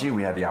technology,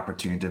 we have the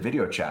opportunity to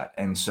video chat.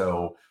 And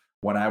so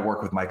when I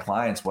work with my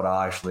clients, what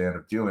I'll actually end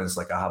up doing is,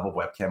 like, I'll have a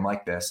webcam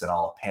like this and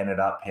I'll pan it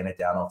up, pan it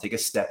down. I'll take a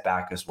step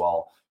back as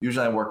well.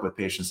 Usually I work with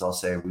patients, I'll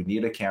say, we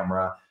need a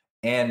camera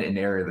and an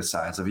area the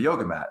size of a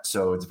yoga mat.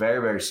 So it's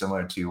very, very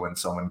similar to when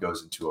someone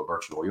goes into a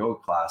virtual yoga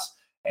class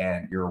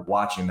and you're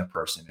watching the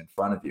person in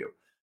front of you.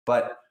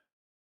 But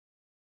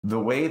the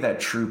way that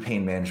true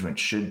pain management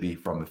should be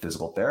from a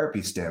physical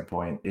therapy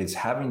standpoint is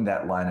having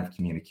that line of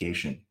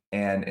communication.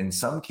 And in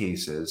some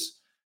cases,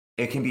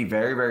 it can be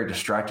very, very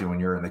distracting when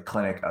you're in the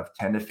clinic of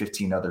 10 to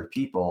 15 other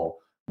people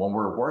when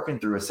we're working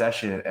through a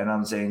session and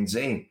I'm saying,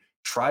 Zane,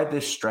 try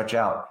this stretch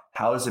out.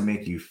 How does it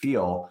make you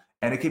feel?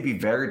 And it could be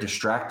very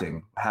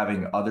distracting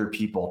having other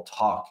people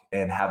talk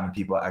and having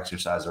people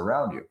exercise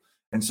around you.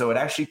 And so it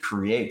actually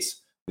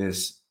creates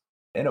this,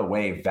 in a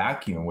way,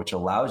 vacuum, which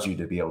allows you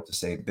to be able to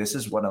say, this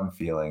is what I'm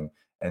feeling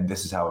and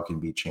this is how it can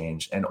be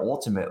changed. And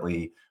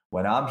ultimately,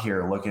 when I'm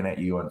here looking at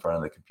you in front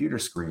of the computer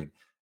screen,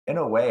 in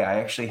a way, I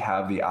actually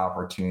have the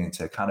opportunity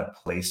to kind of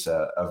place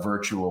a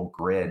virtual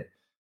grid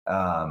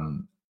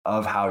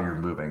of how you're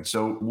moving.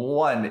 So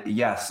one,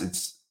 yes,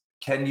 it's,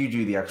 can you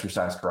do the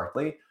exercise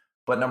correctly?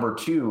 But number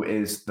two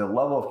is the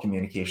level of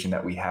communication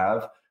that we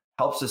have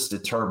helps us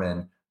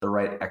determine the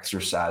right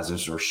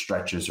exercises or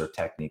stretches or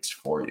techniques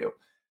for you.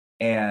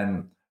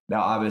 And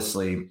now,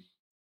 obviously,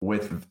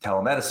 with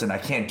telemedicine, I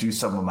can't do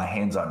some of my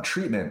hands-on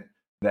treatment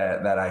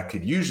that I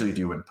could usually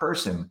do in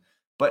person.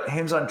 But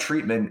hands-on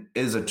treatment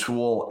is a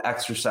tool,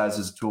 exercise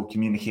is a tool,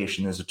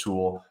 communication is a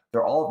tool.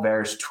 They're all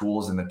various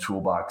tools in the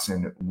toolbox,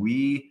 and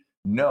we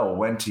know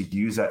when to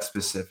use that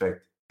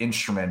specific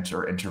instrument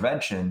or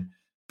intervention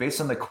based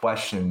on the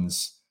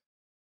questions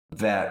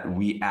that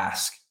we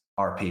ask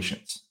our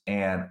patients.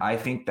 And I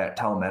think that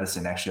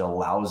telemedicine actually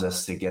allows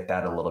us to get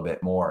that a little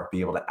bit more,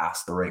 be able to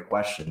ask the right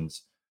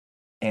questions.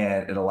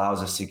 And it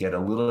allows us to get a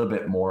little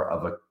bit more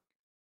of a,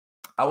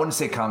 I wouldn't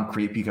say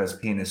concrete because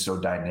pain is so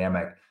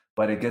dynamic,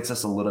 but it gets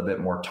us a little bit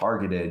more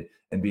targeted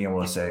and being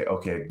able to say,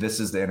 okay,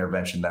 this is the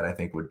intervention that I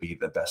think would be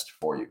the best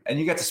for you. And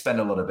you get to spend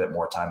a little bit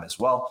more time as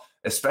well,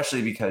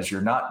 especially because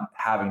you're not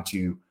having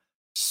to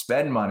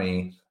spend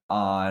money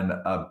on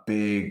a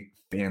big,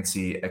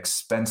 fancy,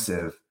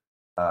 expensive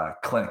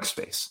clinic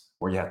space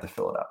where you have to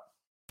fill it up.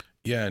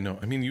 Yeah, no,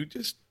 I mean, you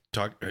just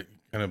talked, kind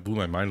of blew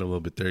my mind a little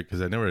bit there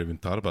because I never even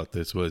thought about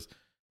this, was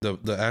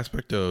the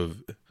aspect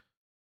of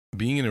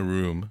being in a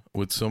room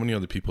with so many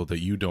other people that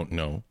you don't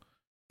know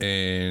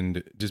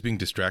and just being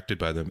distracted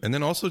by them. And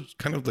then also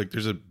kind of like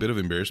there's a bit of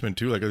embarrassment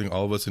too. Like I think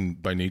all of us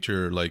by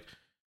nature, like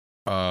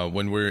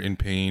when we're in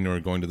pain or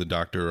going to the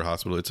doctor or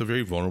hospital, it's a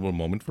very vulnerable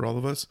moment for all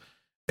of us.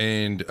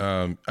 And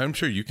I'm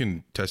sure you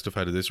can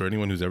testify to this, or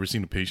anyone who's ever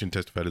seen a patient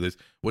testify to this.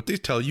 What they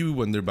tell you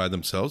when they're by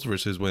themselves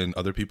versus when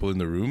other people in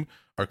the room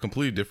are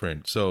completely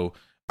different. So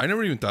I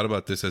never even thought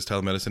about this as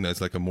telemedicine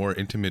as like a more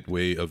intimate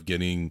way of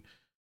getting,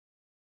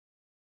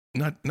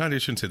 not I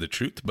shouldn't say the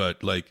truth,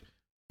 but like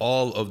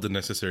all of the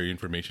necessary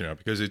information out,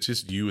 because it's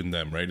just you and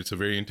them, right? It's a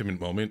very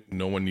intimate moment.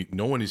 No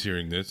one is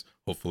hearing this,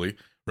 hopefully,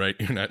 right?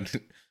 You're not.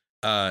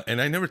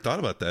 And I never thought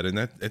about that. And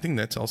I think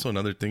that's also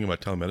another thing about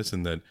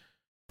telemedicine that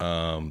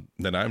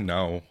I'm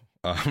now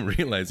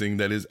realizing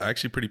that is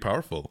actually pretty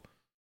powerful.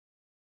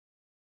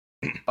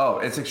 Oh,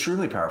 it's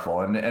extremely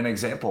powerful. And an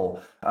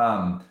example,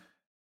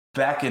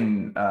 back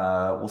in,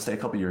 we'll say a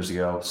couple years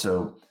ago.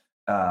 So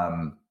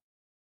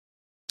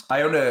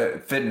I owned a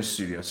fitness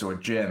studio, so a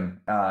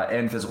gym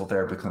and physical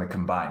therapy clinic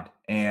combined.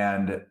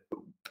 And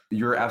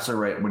you're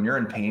absolutely right. When you're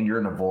in pain, you're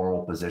in a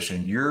vulnerable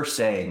position. You're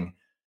saying,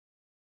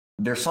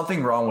 there's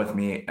something wrong with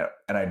me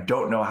and I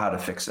don't know how to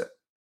fix it.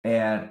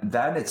 And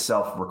that in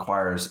itself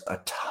requires a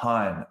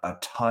ton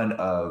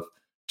of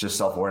just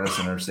self-awareness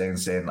and understanding,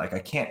 saying like, I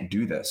can't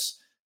do this.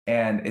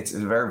 And it's a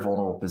very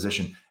vulnerable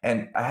position.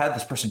 And I had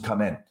this person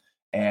come in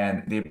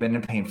and they've been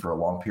in pain for a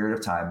long period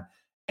of time.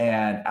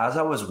 And as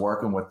I was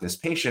working with this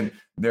patient,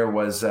 there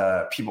was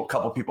a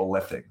couple people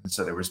lifting. And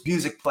so there was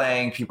music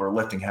playing, people are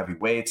lifting heavy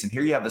weights. And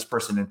here you have this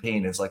person in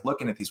pain is like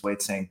looking at these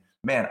weights saying,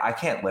 man, I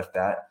can't lift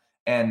that.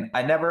 And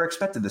I never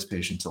expected this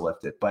patient to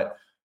lift it, but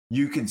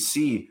you could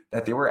see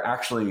that they were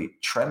actually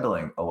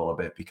trembling a little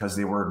bit because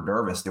they were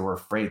nervous. They were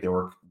afraid. They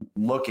were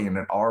looking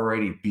and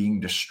already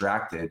being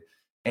distracted.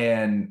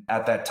 And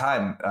at that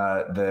time,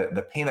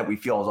 the pain that we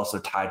feel is also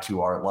tied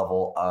to our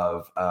level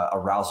of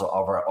arousal,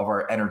 of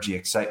our energy,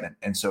 excitement.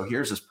 And so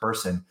here's this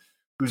person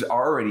who's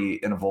already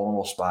in a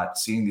vulnerable spot,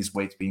 seeing these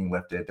weights being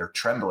lifted. They're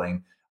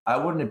trembling. I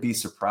wouldn't be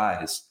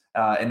surprised.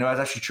 And it was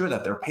actually true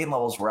that their pain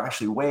levels were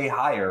actually way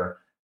higher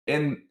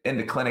in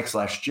the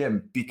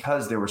clinic/gym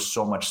because there was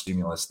so much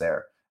stimulus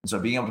there. And so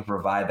being able to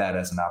provide that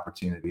as an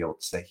opportunity to be able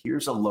to say,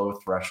 here's a low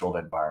threshold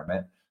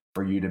environment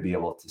for you to be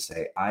able to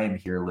say, I am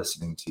here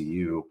listening to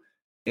you.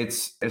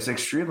 It's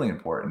extremely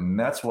important. And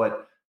that's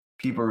what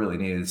people really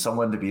need, is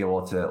someone to be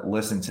able to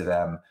listen to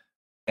them.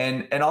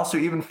 And also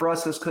even for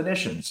us as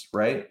clinicians,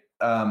 right?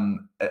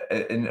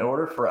 In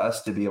order for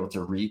us to be able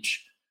to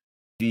reach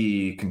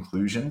the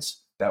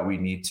conclusions that we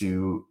need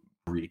to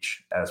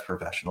reach as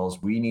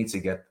professionals, we need to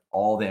get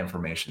all the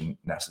information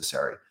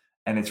necessary.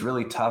 And it's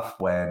really tough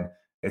when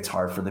it's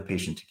hard for the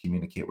patient to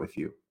communicate with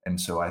you. And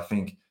so I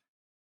think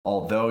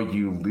although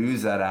you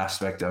lose that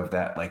aspect of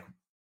that, like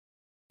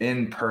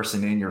in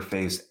person, in your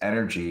face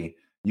energy,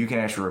 you can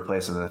actually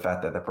replace it with the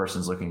fact that the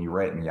person's looking you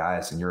right in the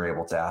eyes and you're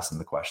able to ask them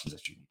the questions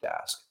that you need to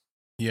ask.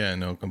 Yeah,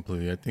 no,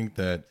 completely. I think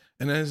that,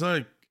 and as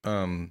like,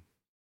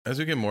 as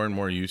we get more and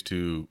more used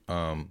to,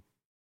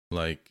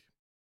 like,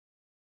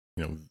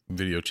 you know,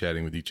 video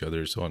chatting with each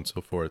other, so on and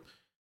so forth,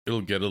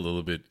 it'll get a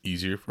little bit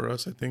easier for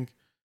us, I think.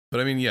 But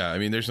I mean, yeah, I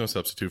mean, there's no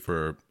substitute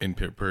for in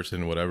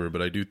person, whatever.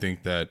 But I do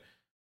think that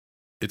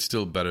it's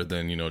still better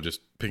than, you know, just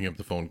picking up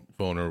the phone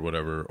or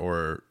whatever,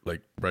 or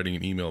like writing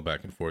an email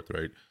back and forth,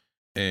 right?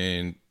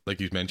 And like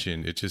you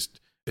mentioned,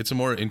 it's a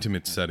more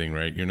intimate setting,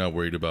 right? You're not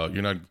worried about,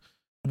 you're not,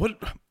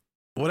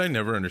 what I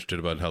never understood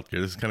about healthcare,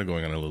 this is kind of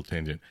going on a little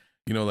tangent,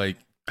 you know, like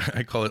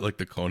I call it like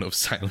the cone of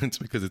silence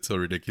because it's so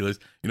ridiculous.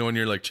 You know, when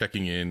you're like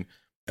checking in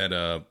at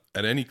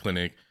any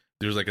clinic,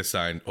 there's like a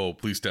sign, oh,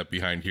 please step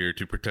behind here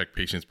to protect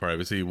patients'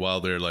 privacy, while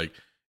they're like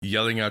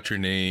yelling out your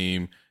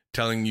name,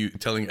 telling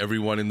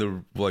everyone in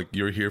the, like,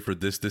 you're here for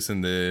this,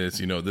 and this,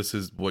 you know, this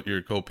is what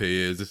your copay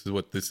is, this is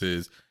what this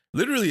is.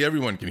 Literally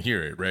everyone can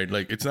hear it, right?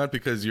 Like, it's not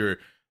because you're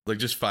like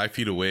just 5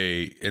 feet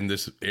away in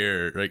this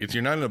air, like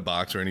you're not in a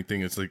box or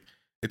anything. It's like,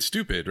 it's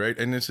stupid, right?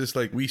 And it's just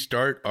like we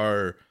start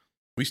our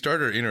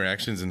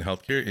interactions in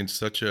healthcare in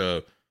such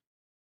a,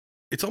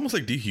 it's almost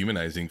like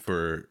dehumanizing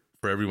for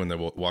everyone that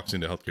walks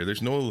into healthcare.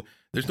 There's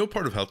no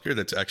part of healthcare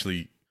that's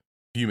actually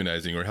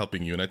humanizing or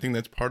helping you. And I think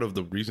that's part of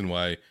the reason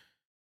why,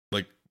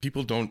 like,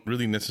 people don't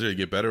really necessarily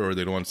get better, or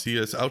they don't want to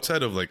see us,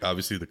 outside of like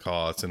obviously the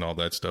costs and all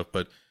that stuff.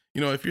 But,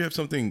 you know, if you have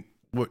something,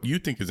 what you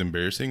think is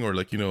embarrassing, or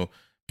like, you know,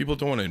 people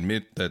don't want to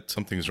admit that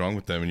something's wrong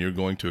with them, and you're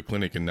going to a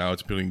clinic and now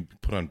it's being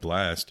put on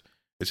blast.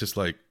 It's just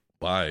like,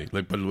 why?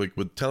 Like, but like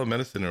with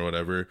telemedicine or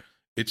whatever,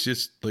 it's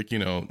just like, you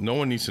know, no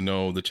one needs to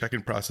know. The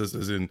check-in process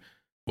isn't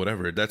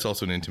whatever. That's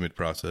also an intimate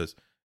process.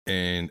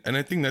 And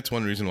I think that's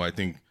one reason why I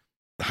think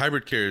the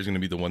hybrid care is going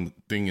to be the one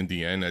thing in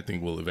the end I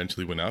think will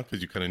eventually win out,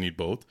 because you kind of need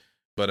both.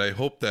 But I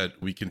hope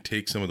that we can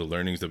take some of the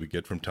learnings that we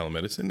get from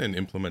telemedicine and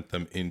implement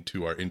them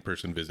into our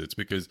in-person visits,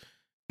 because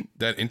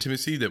that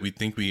intimacy that we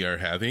think we are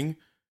having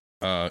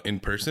in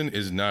person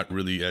is not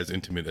really as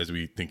intimate as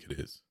we think it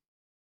is.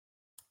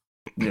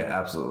 Yeah,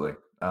 absolutely.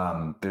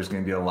 There's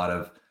going to be a lot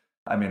of,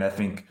 I mean, I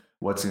think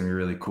what's going to be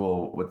really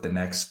cool with the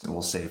next,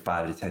 we'll say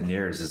 5 to 10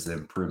 years, is the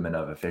improvement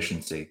of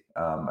efficiency.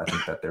 I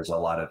think that there's a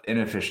lot of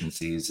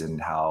inefficiencies in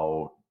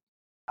how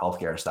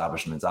healthcare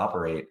establishments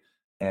operate,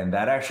 and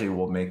that actually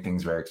will make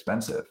things very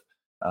expensive,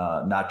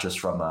 not just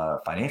from a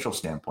financial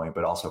standpoint,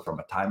 but also from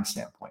a time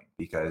standpoint,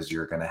 because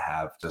you're going to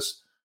have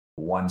just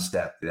one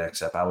step, the next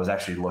step. I was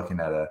actually looking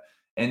at a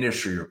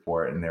industry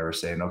report, and they were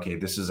saying, okay,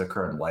 this is a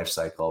current life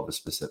cycle of a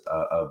specific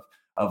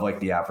of like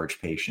the average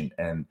patient,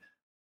 and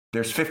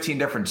there's 15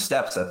 different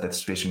steps that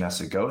this patient has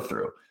to go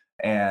through,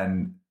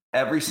 and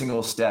every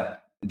single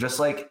step, just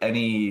like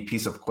any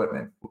piece of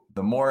equipment,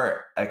 the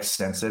more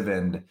extensive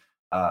and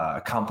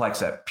complex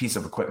that piece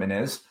of equipment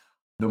is,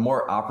 the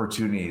more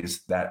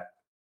opportunities that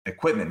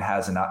equipment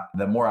has, and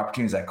the more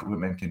opportunities that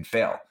equipment can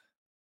fail.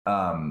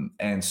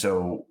 And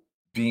so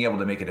being able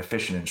to make it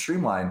efficient and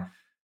streamlined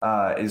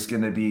is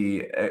going to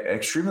be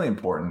extremely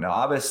important. Now,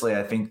 obviously,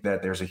 I think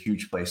that there's a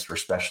huge place for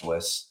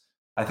specialists.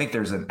 I think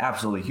there's an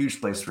absolutely huge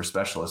place for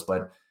specialists,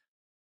 but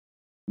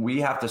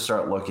we have to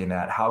start looking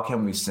at how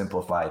can we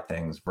simplify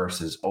things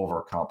versus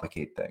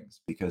overcomplicate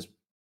things, because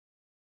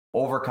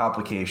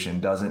overcomplication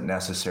doesn't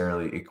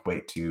necessarily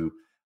equate to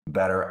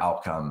better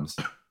outcomes.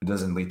 It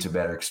doesn't lead to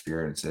better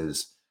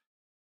experiences.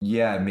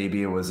 Yeah,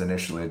 maybe it was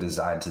initially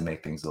designed to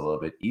make things a little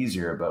bit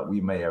easier, but we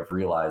may have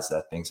realized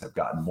that things have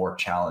gotten more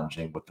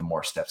challenging with the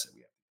more steps that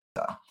we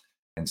have done.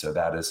 And so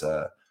that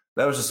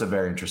was just a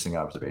very interesting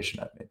observation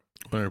I've made.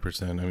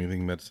 100%. I mean, I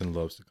think medicine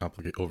loves to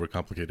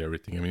overcomplicate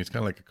everything. I mean, it's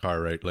kind of like a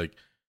car, right? Like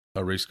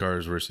a race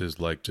cars versus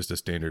like just a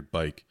standard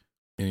bike.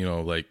 And, you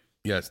know, like,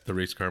 yes, the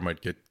race car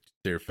might get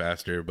there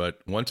faster,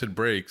 but once it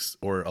breaks,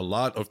 or a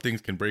lot of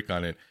things can break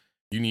on it,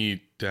 you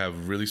need to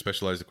have really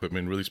specialized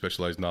equipment, really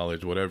specialized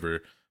knowledge,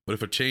 whatever. But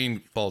if a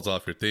chain falls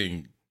off your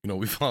thing, you know,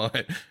 we fall,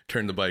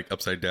 turned the bike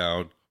upside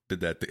down, did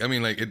that thing. I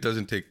mean, like, it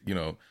doesn't take, you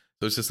know,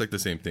 so it's just like the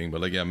same thing.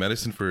 But like, yeah,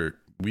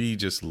 we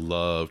just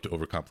love to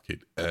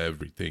overcomplicate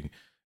everything.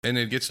 And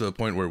it gets to the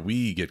point where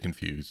we get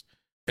confused.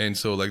 And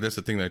so like, that's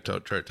the thing that I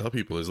try to tell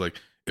people is like,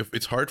 if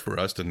it's hard for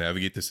us to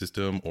navigate the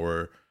system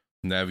or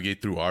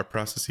navigate through our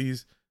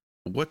processes,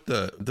 what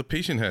the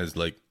patient has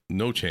like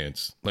no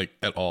chance, like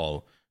at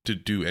all, to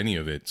do any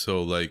of it.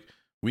 So like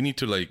we need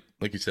to like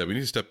you said, we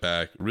need to step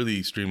back,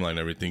 really streamline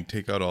everything,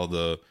 take out all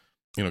the,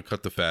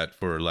 cut the fat,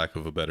 for lack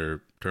of a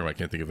better term. I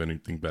can't think of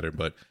anything better,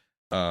 but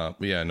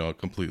yeah, no,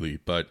 completely.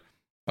 But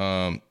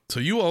so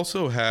you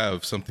also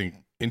have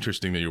something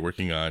interesting that you're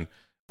working on.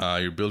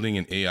 You're building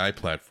an AI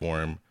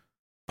platform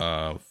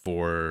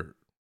for.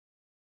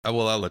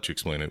 Well, I'll let you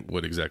explain it.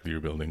 What exactly you're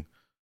building?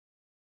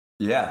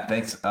 Yeah,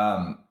 thanks.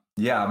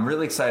 Yeah, I'm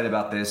really excited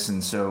about this,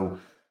 and so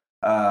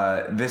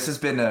this has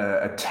been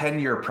a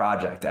 10-year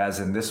project. As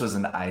in, this was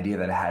an idea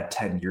that I had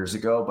 10 years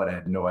ago, but I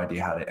had no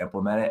idea how to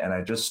implement it, and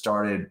I just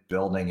started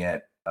building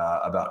it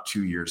about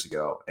 2 years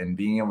ago. And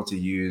being able to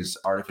use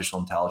artificial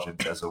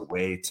intelligence as a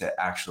way to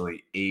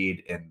actually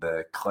aid in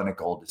the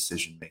clinical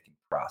decision-making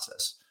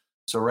process.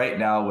 So right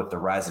now, with the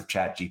rise of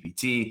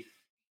ChatGPT,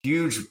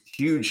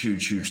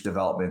 huge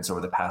developments over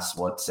the past,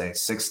 let's say,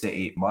 6 to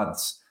 8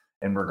 months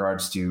in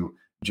regards to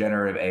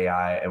generative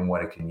AI and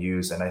what it can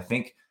use. And I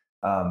think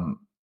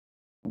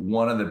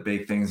one of the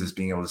big things is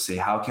being able to see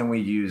how can we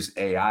use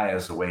AI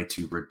as a way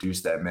to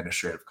reduce the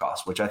administrative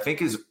cost, which I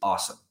think is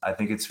awesome. I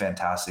think it's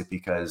fantastic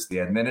because the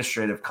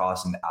administrative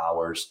costs and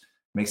hours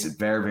makes it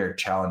very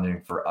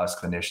challenging for us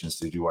clinicians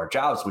to do our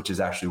jobs, which is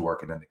actually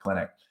working in the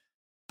clinic.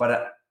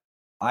 But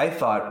I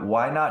thought,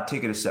 why not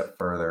take it a step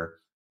further?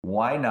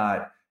 Why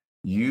not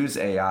use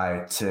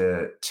AI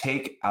to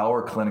take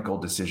our clinical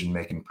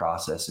decision-making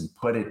process and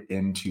put it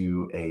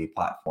into a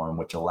platform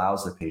which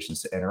allows the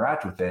patients to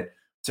interact with it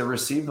to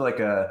receive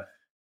like a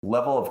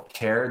level of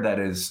care that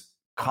is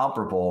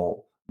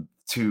comparable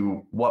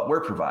to what we're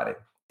providing.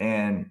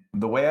 And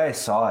the way I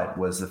saw it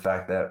was the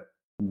fact that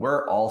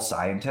we're all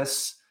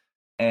scientists.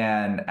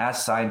 And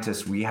as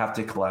scientists, we have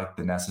to collect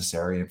the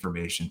necessary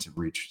information to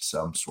reach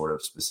some sort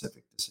of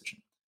specific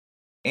decision.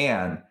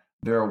 And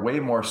there are way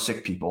more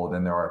sick people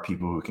than there are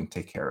people who can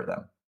take care of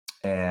them.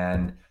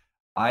 And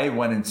I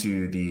went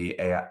into the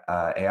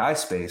AI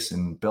space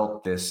and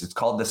built this. It's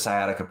called the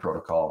sciatica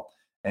protocol.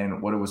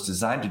 And what it was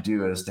designed to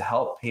do is to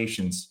help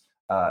patients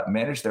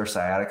manage their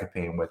sciatica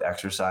pain with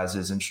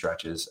exercises and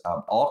stretches,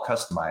 all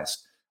customized.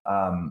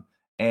 And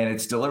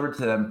it's delivered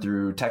to them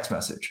through text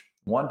message.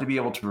 One, to be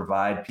able to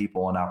provide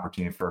people an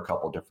opportunity for a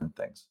couple of different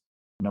things.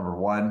 Number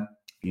one,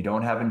 if you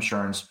don't have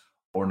insurance,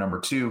 or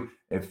number two,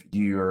 if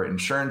your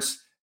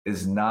insurance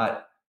is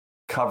not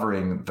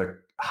covering the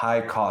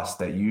high cost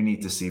that you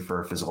need to see for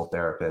a physical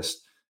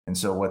therapist. And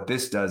so what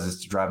this does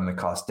is to driving the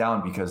cost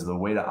down, because the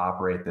way to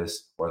operate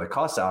this, or the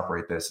cost to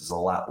operate this, is a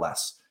lot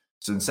less.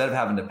 So instead of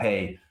having to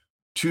pay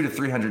 $200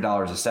 to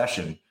 $300 a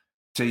session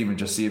to even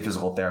just see a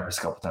physical therapist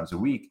a couple times a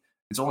week,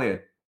 it's only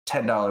a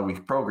 $10 a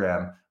week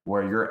program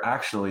where you're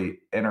actually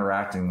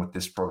interacting with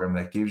this program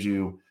that gives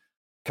you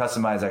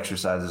customized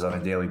exercises on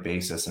a daily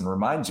basis and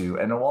reminds you,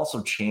 and it'll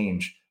also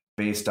change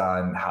based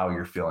on how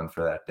you're feeling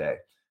for that day.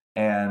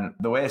 And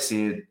the way I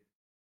see it,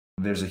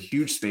 there's a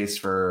huge space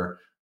for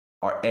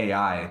our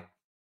AI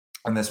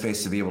in this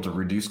space to be able to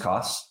reduce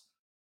costs,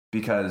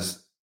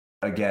 because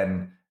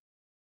again,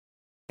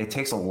 it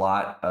takes a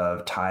lot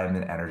of time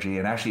and energy,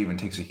 and actually even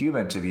takes a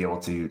human to be able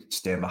to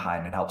stand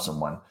behind and help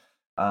someone.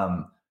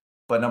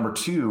 But number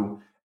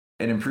two,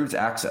 it improves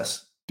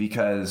access,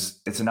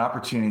 because it's an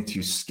opportunity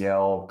to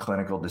scale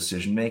clinical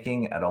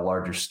decision-making at a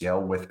larger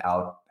scale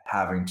without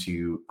having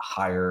to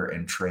hire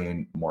and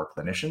train more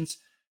clinicians.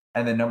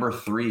 And then number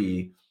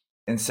three,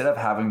 instead of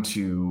having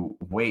to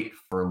wait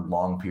for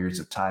long periods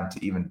of time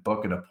to even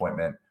book an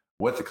appointment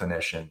with a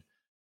clinician,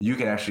 you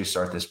can actually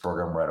start this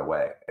program right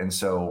away. And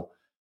so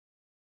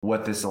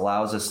what this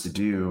allows us to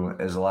do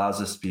is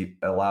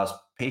allows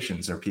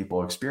patients or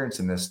people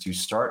experiencing this to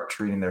start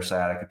treating their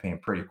sciatica pain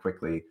pretty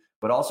quickly.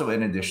 But also,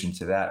 in addition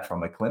to that,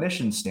 from a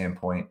clinician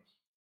standpoint,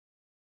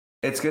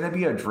 it's going to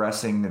be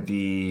addressing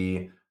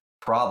the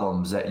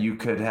problems that you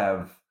could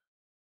have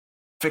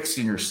fixed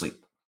in your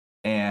sleep.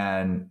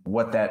 And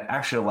what that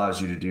actually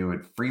allows you to do,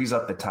 it frees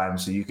up the time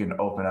so you can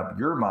open up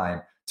your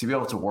mind to be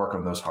able to work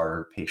on those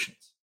harder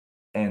patients.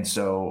 And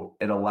so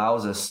it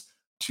allows us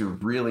to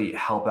really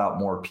help out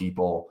more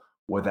people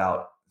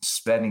without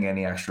spending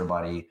any extra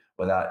money,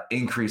 without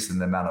increasing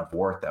the amount of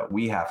work that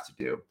we have to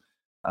do,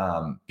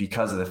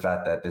 because of the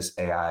fact that this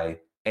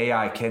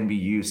AI can be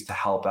used to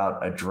help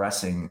out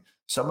addressing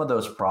some of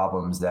those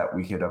problems that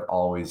we could have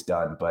always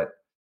done, but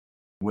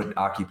would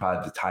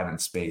occupy the time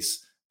and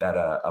space that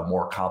a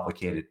more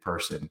complicated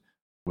person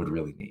would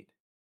really need.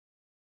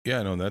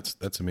 Yeah, no,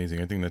 that's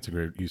amazing. I think that's a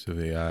great use of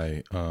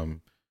AI.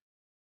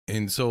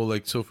 And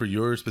so for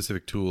your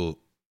specific tool,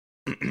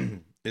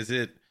 is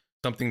it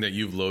something that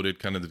you've loaded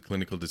kind of the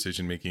clinical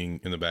decision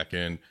making in the back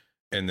end,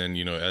 and then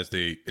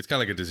it's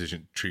kind of like a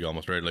decision tree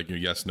almost, right? Like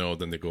yes, no,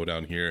 then they go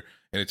down here,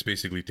 and it's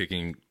basically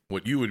taking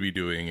what you would be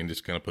doing and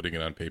just kind of putting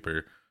it on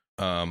paper.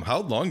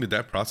 How long did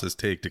that process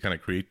take to kind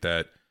of create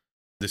that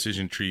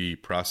decision tree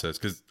process?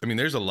 Because I mean,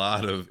 there's a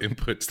lot of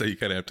inputs that you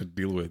kind of have to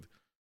deal with.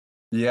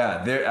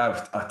 Yeah, there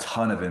are a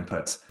ton of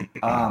inputs.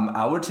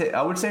 I would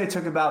say it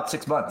took about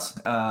 6 months.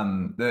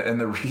 And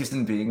the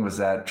reason being was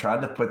that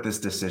trying to put this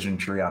decision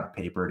tree on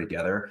paper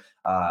together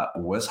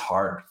was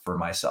hard for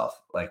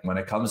myself. Like when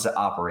it comes to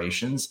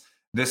operations,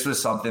 this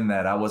was something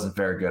that I wasn't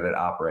very good at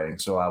operating.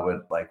 So I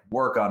would like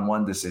work on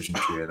one decision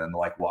tree and then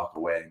like walk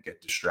away and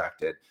get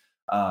distracted.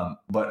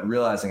 But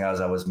realizing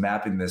as I was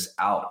mapping this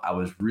out, I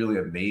was really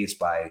amazed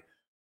by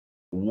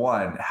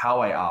one, how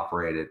I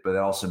operated, but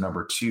also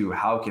number two,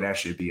 how it can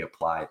actually be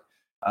applied.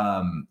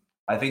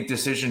 I think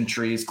decision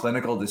trees,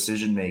 clinical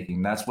decision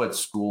making, that's what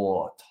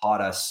school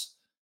taught us.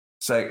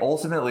 So like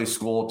ultimately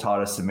school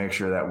taught us to make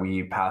sure that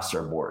we passed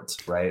our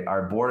boards, right?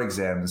 Our board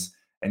exams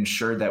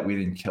ensured that we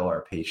didn't kill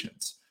our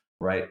patients,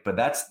 right? But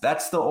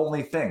that's the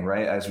only thing,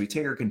 right? As we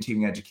take our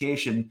continuing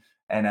education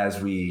and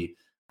as we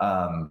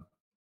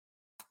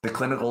the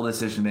clinical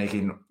decision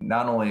making,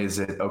 not only is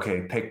it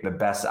okay, pick the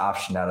best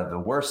option out of the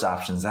worst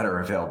options that are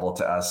available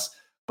to us,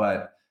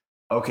 but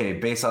okay,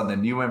 based on the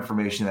new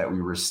information that we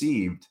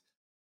received,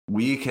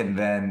 we can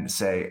then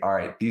say, all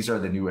right, these are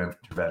the new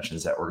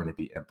interventions that we're going to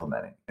be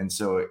implementing. And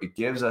so it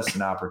gives us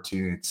an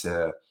opportunity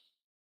to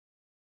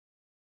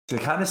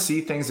kind of see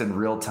things in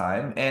real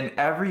time. And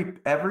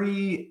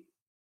every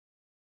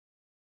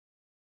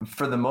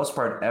for the most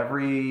part,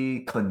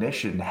 every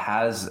clinician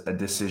has a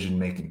decision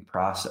making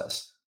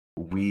process.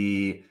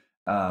 We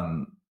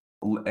and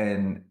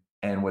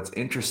what's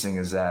interesting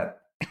is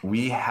that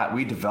we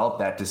developed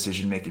that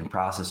decision making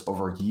process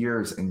over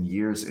years and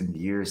years and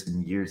years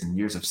and years and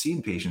years of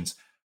seeing patients.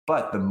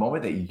 But the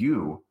moment that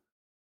you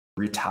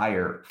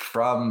retire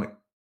from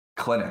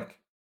clinic,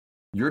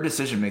 your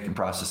decision making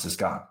process is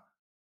gone.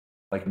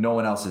 Like no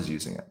one else is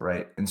using it,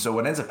 right? And so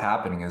what ends up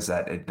happening is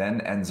that it then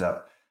ends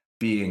up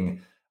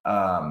being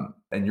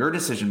and your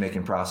decision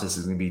making process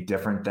is going to be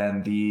different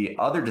than the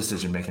other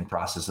decision making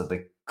process of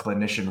the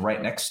clinician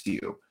right next to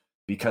you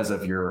because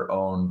of your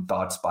own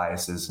thoughts,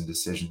 biases, and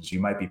decisions. You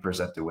might be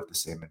presented with the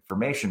same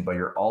information, but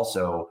you're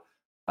also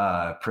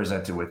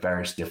presented with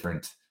various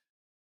different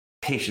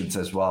patients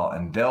as well,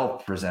 and they'll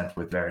present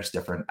with various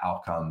different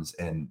outcomes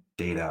and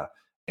data.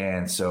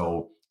 And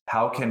so,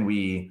 how can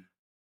we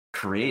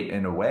create,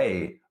 in a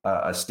way,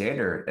 a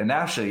standard? And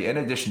actually, in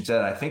addition to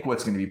that, I think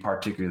what's going to be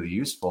particularly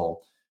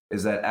useful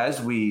is that as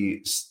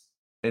we,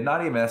 and not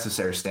even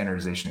necessary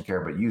standardization of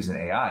care, but use an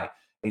AI,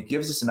 it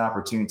gives us an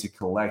opportunity to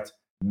collect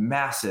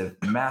massive,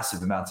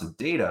 massive amounts of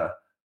data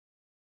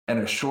in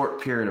a short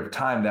period of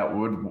time that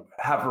would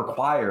have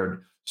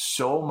required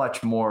so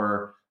much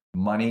more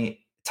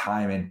money,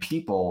 time, and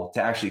people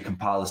to actually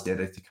compile this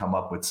data to come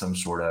up with some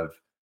sort of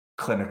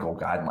clinical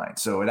guideline.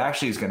 So it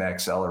actually is going to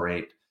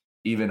accelerate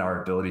even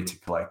our ability to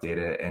collect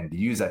data and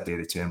use that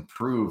data to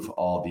improve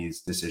all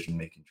these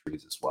decision-making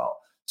trees as well.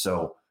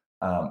 So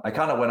I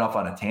kind of went off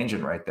on a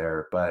tangent right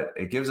there, but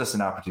it gives us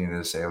an opportunity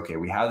to say, okay,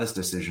 we have this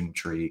decision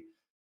tree.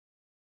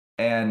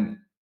 And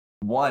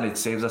one, it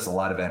saves us a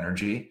lot of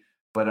energy,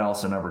 but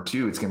also number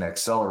two, it's going to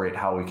accelerate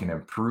how we can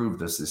improve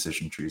those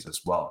decision trees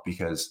as well.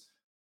 Because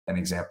an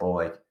example,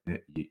 like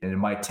it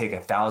might take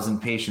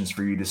 1,000 patients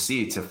for you to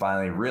see to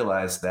finally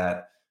realize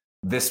that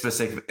this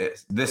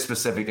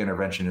specific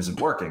intervention isn't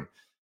working.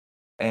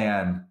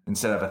 And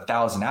instead of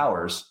 1,000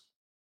 hours,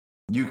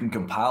 you can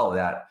compile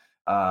that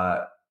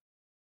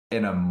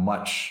in a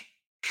much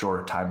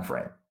shorter time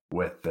frame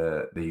with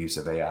the use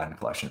of AI and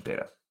collection of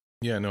data.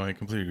 Yeah, no, I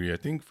completely agree. I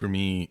think for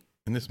me,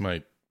 and this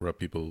might rub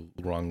people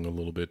wrong a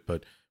little bit,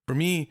 but for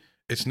me,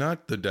 it's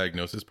not the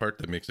diagnosis part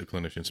that makes a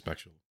clinician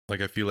special.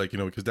 Like I feel like,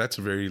 because that's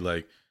very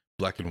like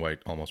black and white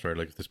almost, right?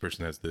 Like if this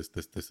person has this,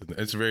 and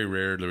it's very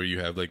rare where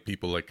you have like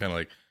people like kind of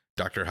like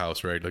Dr.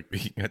 House, right? Like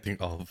I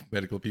think all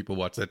medical people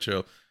watch that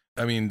show.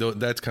 I mean,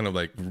 that's kind of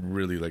like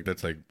really like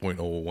that's like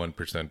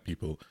 0.01%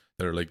 people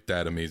that are like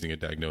that amazing at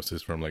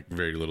diagnosis from like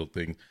very little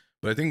thing.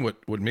 But I think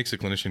what makes a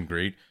clinician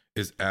great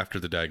is after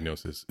the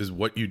diagnosis, is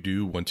what you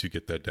do once you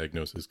get that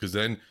diagnosis. Because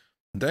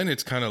then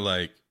it's kind of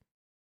like,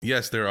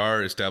 yes, there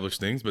are established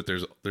things, but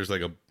there's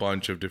like a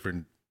bunch of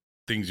different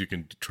things you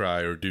can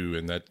try or do,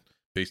 and that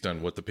based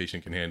on what the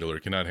patient can handle or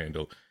cannot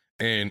handle.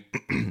 And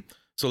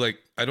so like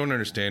I don't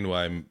understand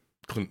why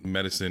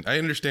medicine. I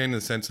understand in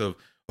the sense of,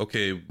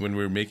 okay, when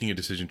we're making a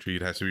decision tree,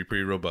 it has to be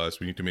pretty robust.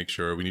 We need to make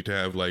sure we need to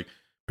have like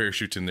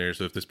parachutes in there.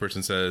 So if this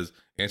person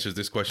answers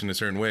this question a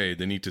certain way,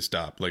 they need to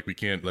stop. Like we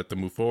can't let them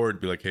move forward.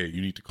 Be like, hey,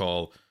 you need to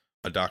call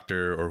a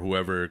doctor or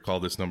whoever, call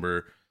this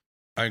number.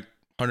 I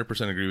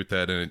 100% agree with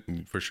that,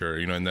 and for sure,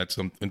 and that's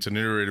it's an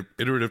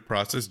iterative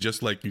process,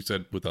 just like you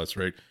said with us,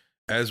 right?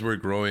 As we're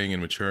growing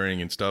and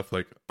maturing and stuff,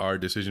 like our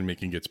decision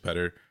making gets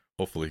better.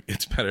 Hopefully,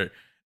 it's better.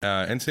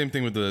 And same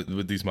thing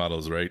with these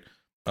models, right?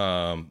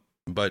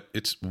 But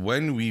it's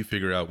when we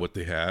figure out what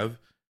they have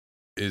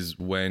is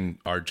when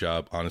our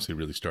job honestly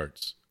really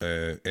starts.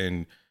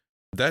 And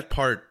that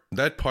part,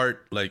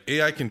 like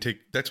AI can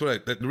take.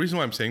 The reason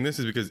why I'm saying this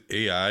is because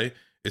AI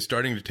is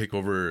starting to take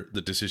over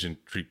the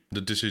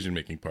decision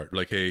making part.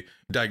 Like, hey,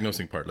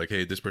 diagnosing part. Like,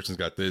 hey, this person's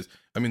got this.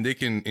 I mean, they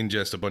can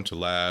ingest a bunch of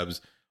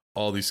labs,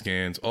 all these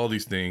scans, all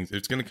these things.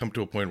 It's going to come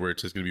to a point where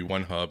it's just going to be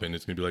one hub, and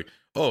it's going to be like,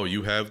 oh,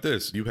 you have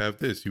this, you have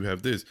this, you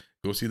have this.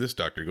 Go see this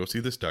doctor, go see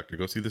this doctor,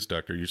 go see this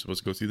doctor. You're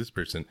supposed to go see this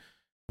person.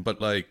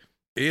 But like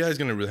AI is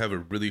going to have a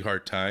really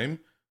hard time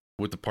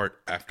with the part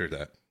after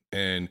that.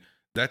 And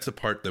that's the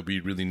part that we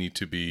really need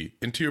to be,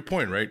 and to your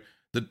point, right?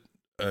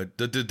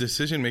 The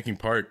decision-making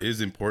part is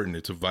important.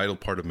 It's a vital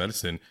part of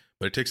medicine,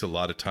 but it takes a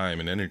lot of time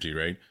and energy,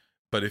 right?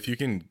 But if you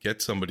can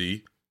get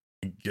somebody,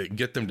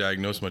 get them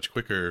diagnosed much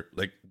quicker,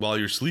 like while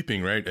you're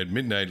sleeping, right? At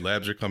midnight,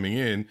 labs are coming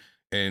in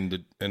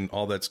and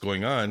all that's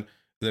going on.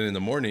 Then in the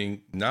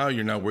morning, now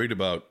you're not worried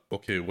about,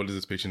 okay, what does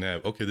this patient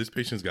have? Okay, this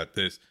patient's got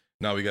this.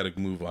 Now we got to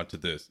move on to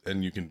this.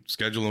 And you can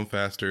schedule them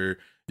faster.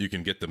 You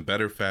can get them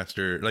better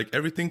faster. Like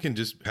everything can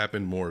just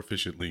happen more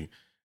efficiently.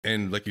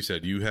 And like you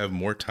said, you have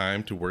more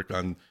time to work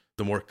on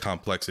the more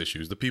complex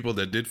issues, the people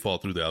that did fall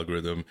through the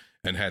algorithm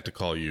and had to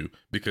call you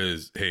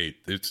because, hey,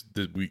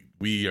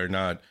 we are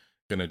not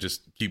going to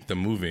just keep them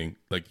moving.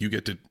 Like you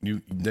get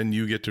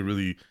to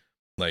really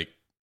like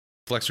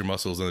flex your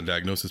muscles on the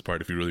diagnosis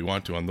part if you really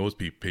want to on those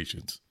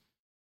patients.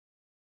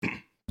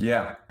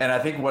 Yeah. And I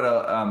think what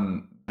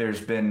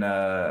there's been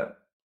a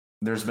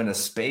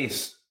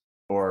space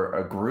or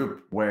a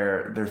group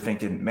where they're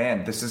thinking,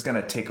 man, this is going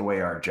to take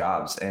away our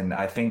jobs. And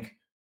I think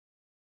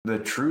the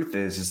truth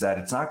is that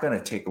it's not going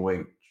to take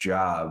away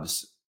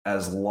jobs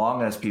as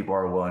long as people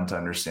are willing to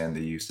understand the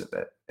use of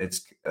it.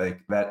 It's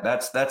like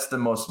that's the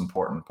most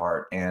important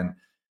part. And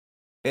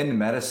in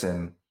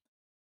medicine,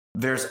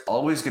 there's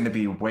always going to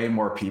be way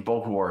more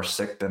people who are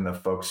sick than the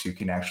folks who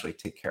can actually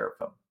take care of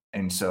them.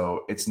 And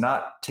so it's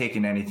not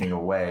taking anything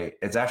away.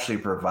 It's actually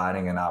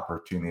providing an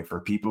opportunity for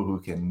people who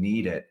can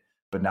need it,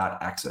 but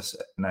not access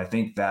it. And I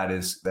think that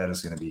is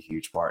going to be a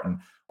huge part. And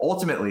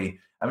ultimately,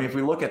 I mean, if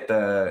we look at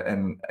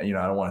and I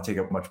don't want to take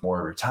up much more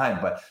of your time,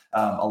 but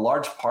a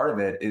large part of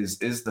it is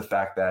the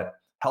fact that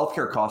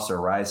healthcare costs are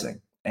rising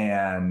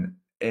and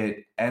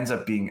it ends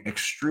up being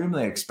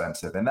extremely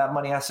expensive. And that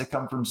money has to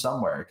come from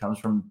somewhere. It comes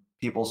from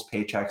people's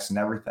paychecks and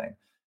everything.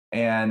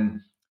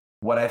 And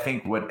what I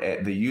think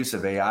the use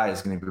of AI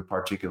is going to be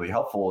particularly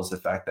helpful is the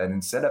fact that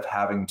instead of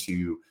having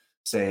to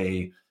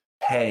say,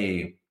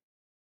 pay,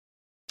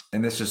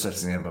 and this just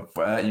as an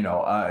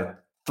example,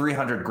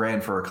 300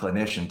 grand for a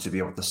clinician to be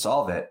able to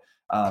solve it,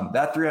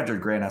 that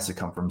 300 grand has to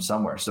come from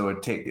somewhere. So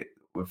it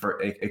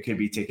could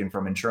be taken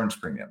from insurance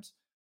premiums.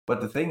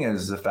 But the thing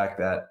is the fact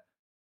that,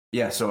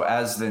 so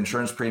as the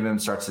insurance premium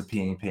starts to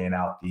paying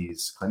out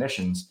these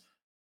clinicians,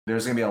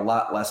 there's going to be a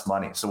lot less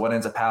money. So what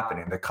ends up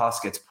happening? The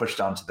cost gets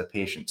pushed onto the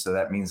patient. So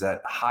that means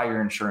that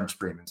higher insurance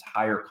premiums,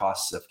 higher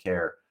costs of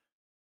care.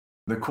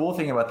 The cool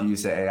thing about the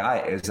use of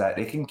AI is that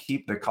it can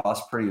keep the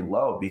cost pretty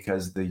low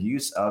because the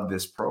use of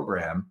this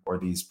program or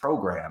these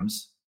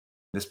programs,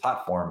 this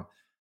platform,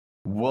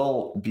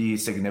 will be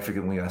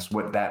significantly less.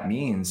 What that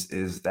means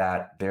is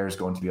that there's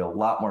going to be a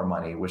lot more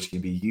money, which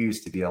can be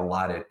used to be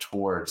allotted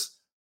towards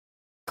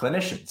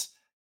clinicians.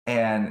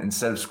 And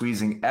instead of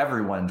squeezing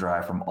everyone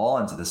dry from all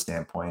ends of the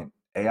standpoint,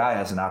 AI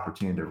has an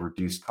opportunity to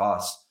reduce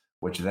costs,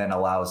 which then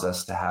allows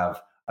us to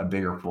have a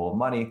bigger pool of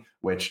money,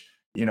 which,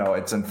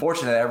 it's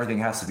unfortunate that everything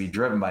has to be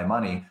driven by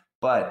money,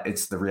 but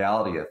it's the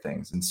reality of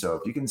things. And so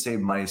if you can save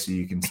money so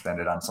you can spend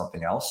it on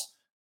something else,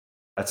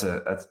 that's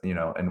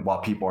and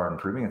while people are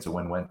improving, it's a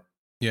win-win.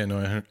 Yeah,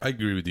 no, I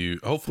agree with you.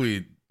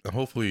 Hopefully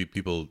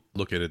people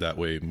look at it that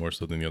way more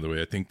so than the other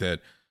way. I think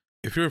that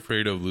if you're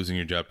afraid of losing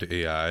your job to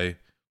AI,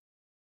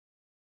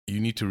 you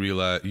need to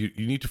realize you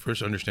need to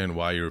first understand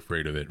why you're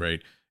afraid of it,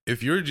 right?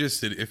 If you're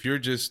doing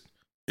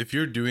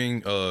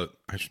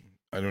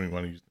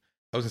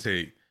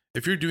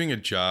if you're doing a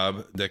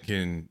job that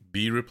can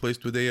be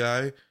replaced with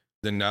AI,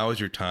 then now is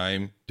your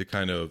time to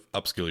kind of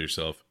upskill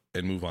yourself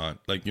and move on.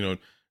 Like,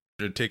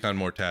 to take on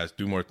more tasks,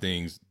 do more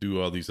things,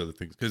 do all these other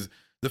things. Because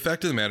the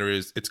fact of the matter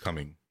is it's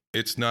coming.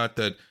 It's not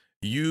that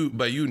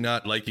by you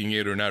not liking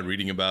it or not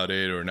reading about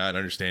it or not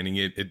understanding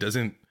it, it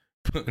doesn't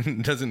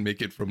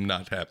make it from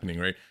not happening,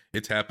 right?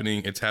 It's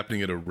happening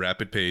at a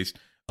rapid pace,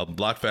 a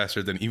lot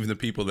faster than even the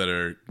people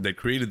that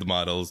created the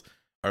models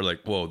are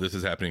like, whoa, this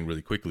is happening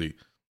really quickly.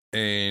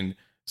 And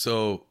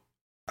so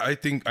I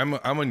think I'm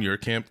on your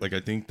camp. Like, I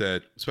think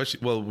that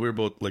we're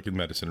both like in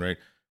medicine, right?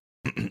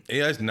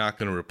 AI is not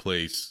going to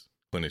replace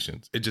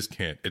clinicians. It just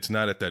can't. It's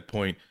not at that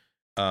point.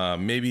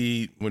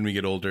 Maybe when we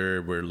get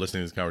older, we're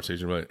listening to this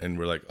conversation and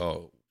we're like,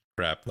 oh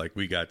crap, like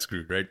we got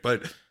screwed, right?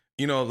 But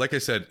like I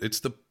said,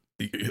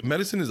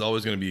 medicine is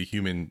always going to be a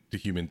human to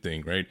human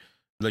thing, right?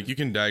 Like you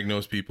can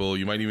diagnose people,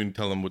 you might even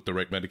tell them what the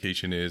right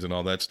medication is and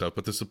all that stuff.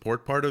 But the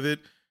support part of it,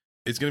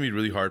 it's going to be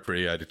really hard for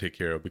AI to take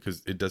care of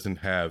because it doesn't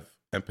have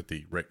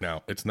empathy right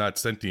now. It's not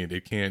sentient.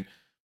 It can't.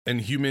 And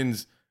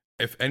humans,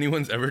 if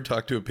anyone's ever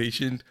talked to a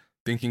patient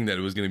thinking that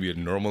it was going to be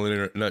a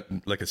normal, not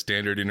like a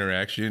standard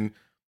interaction,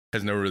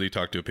 has never really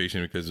talked to a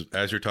patient, because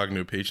as you're talking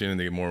to a patient and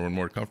they get more and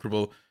more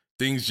comfortable,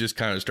 things just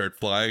kind of start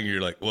flying.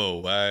 You're like,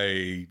 whoa,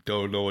 I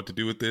don't know what to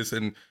do with this.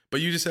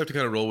 But you just have to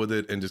kind of roll with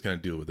it and just kind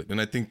of deal with it.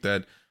 And I think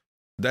that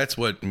that's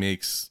what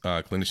makes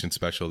clinicians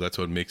special. That's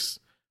what makes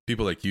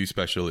people like you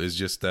special, is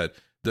just that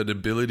the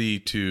ability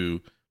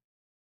to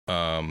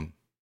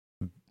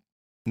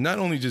not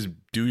only just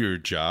do your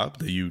job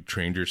that you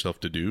trained yourself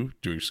to do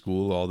through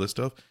school, all this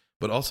stuff,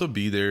 but also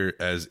be there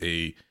as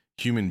a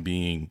human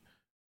being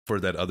for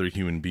that other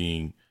human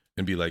being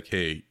and be like,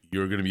 hey,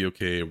 you're going to be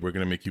okay. We're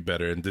going to make you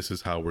better. And this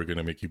is how we're going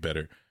to make you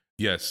better.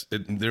 Yes,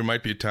 there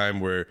might be a time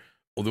where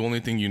the only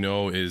thing you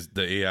know is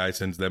the AI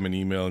sends them an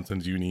email and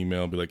sends you an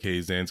email and be like,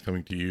 hey, Zan's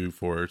coming to you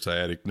for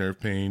sciatic nerve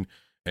pain.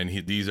 And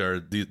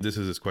this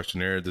is his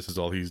questionnaire. This is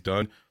all he's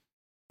done.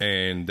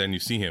 And then you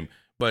see him.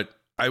 But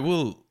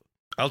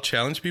I'll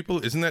challenge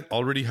people. Isn't that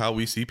already how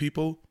we see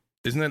people?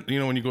 Isn't that,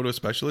 when you go to a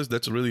specialist,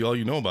 that's really all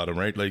you know about them,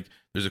 right? Like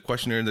there's a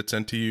questionnaire that's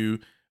sent to you,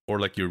 or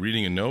like you're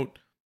reading a note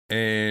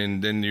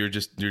and then you're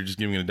just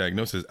giving a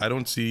diagnosis. I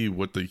don't see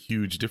what the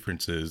huge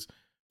difference is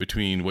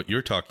between what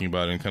you're talking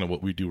about and kind of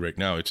what we do right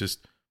now. It's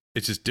just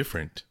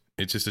different.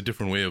 It's just a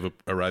different way of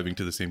arriving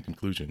to the same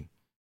conclusion.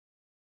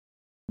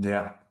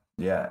 Yeah.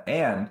 Yeah.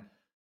 And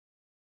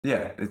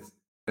yeah,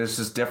 it's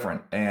just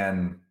different.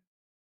 And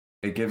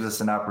it gives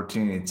us an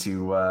opportunity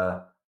to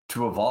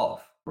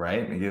evolve,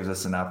 right? It gives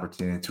us an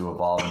opportunity to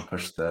evolve and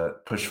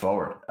push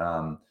forward.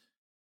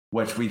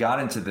 Which we got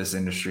into this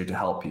industry to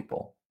help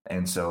people.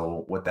 And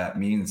so what that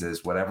means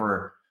is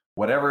whatever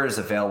is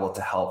available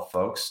to help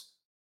folks,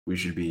 we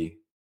should be,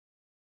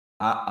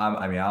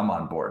 I'm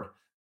on board.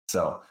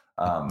 So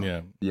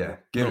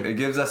it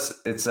gives us,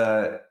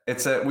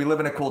 we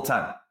live in a cool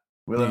time.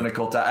 We live in a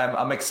cool time.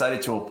 I'm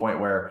excited to a point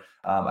where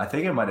I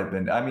think it might've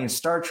been,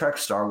 Star Trek,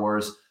 Star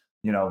Wars,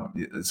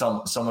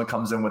 someone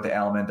comes in with the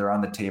element, they're on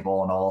the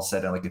table and all of a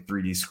sudden like a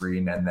 3D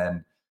screen, and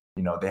then,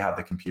 they have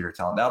the computer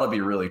talent. That'll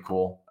be really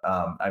cool.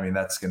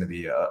 That's going to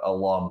be a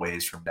long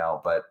ways from now,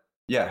 but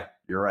yeah,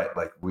 you're right.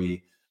 Like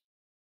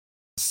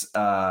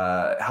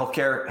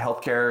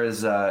healthcare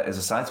is a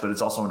science, but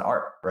it's also an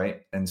art.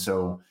 Right. And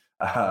so,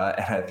 and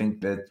I think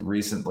that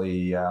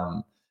recently,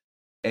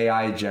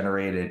 AI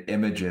generated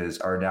images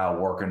are now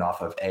working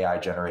off of AI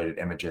generated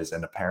images.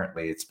 And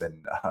apparently it's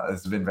been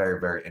very,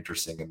 very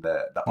interesting in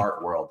the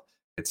art world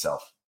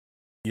itself.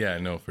 Yeah,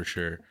 no, for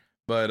sure.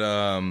 But,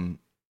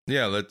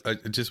 yeah, I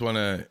just want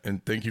to,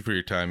 and thank you for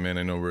your time, man.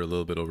 I know we're a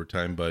little bit over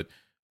time, but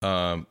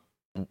I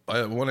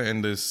want to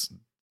end this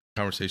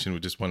conversation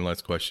with just one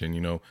last question.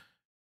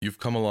 You've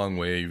come a long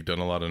way. You've done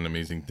a lot of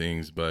amazing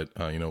things, but,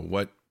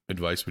 what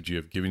advice would you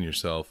have given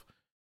yourself,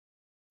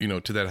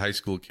 to that high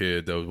school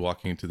kid that was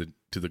walking into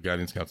the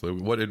guidance counselor?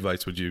 What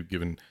advice would you have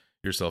given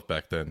yourself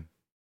back then?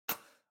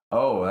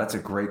 Oh, that's a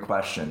great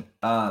question.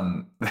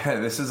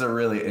 This is a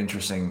really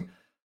interesting.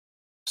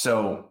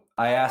 So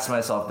I ask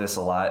myself this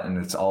a lot,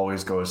 and it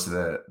always goes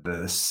to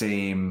the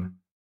same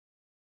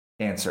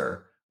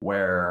answer,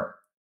 where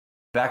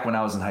back when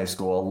I was in high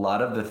school, a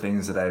lot of the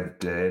things that I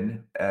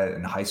did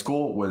in high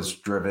school was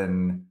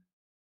driven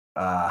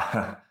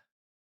by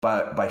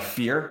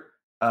fear.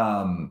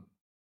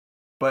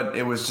 But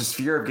it was just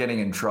fear of getting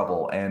in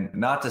trouble. And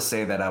not to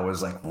say that I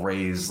was like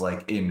raised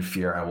like in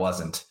fear, I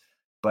wasn't,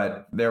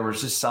 but there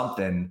was just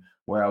something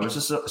where I was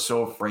just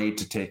so afraid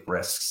to take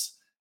risks.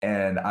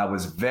 And I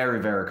was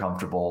very, very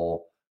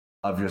comfortable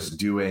of just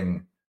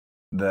doing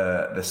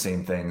the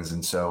same things.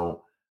 And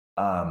so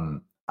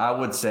I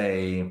would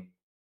say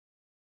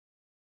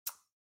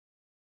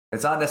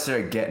it's not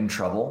necessarily get in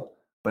trouble,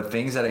 but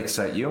things that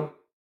excite you,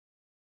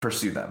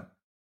 pursue them.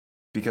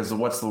 Because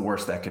what's the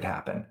worst that could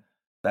happen?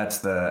 That's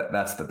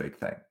the big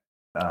thing.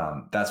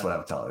 That's what I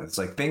would tell you. It's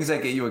like things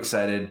that get you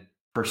excited,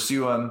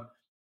 pursue them.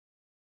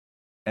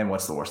 And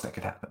what's the worst that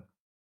could happen?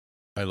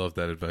 I love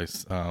that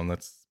advice.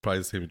 That's probably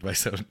the same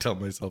advice I would tell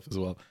myself as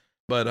well.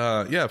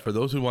 But yeah, for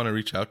those who want to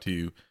reach out to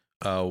you,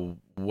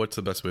 what's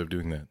the best way of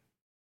doing that?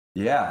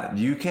 Yeah,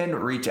 you can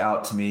reach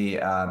out to me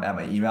at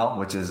my email,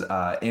 which is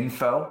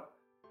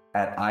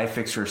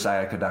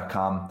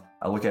info@ifixyoursciatica.com.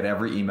 I look at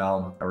every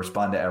email, I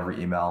respond to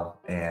every email,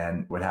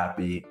 and would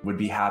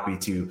be happy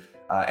to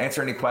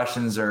answer any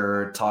questions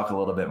or talk a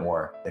little bit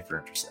more if you're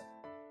interested.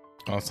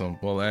 Awesome.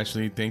 Well,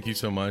 Ashley, thank you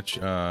so much.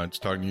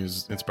 Just talking to you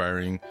is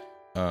inspiring.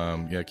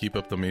 Keep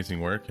up the amazing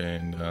work,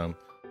 and I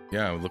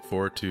look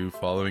forward to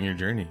following your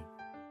journey.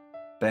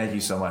 Thank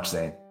you so much,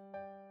 Zane.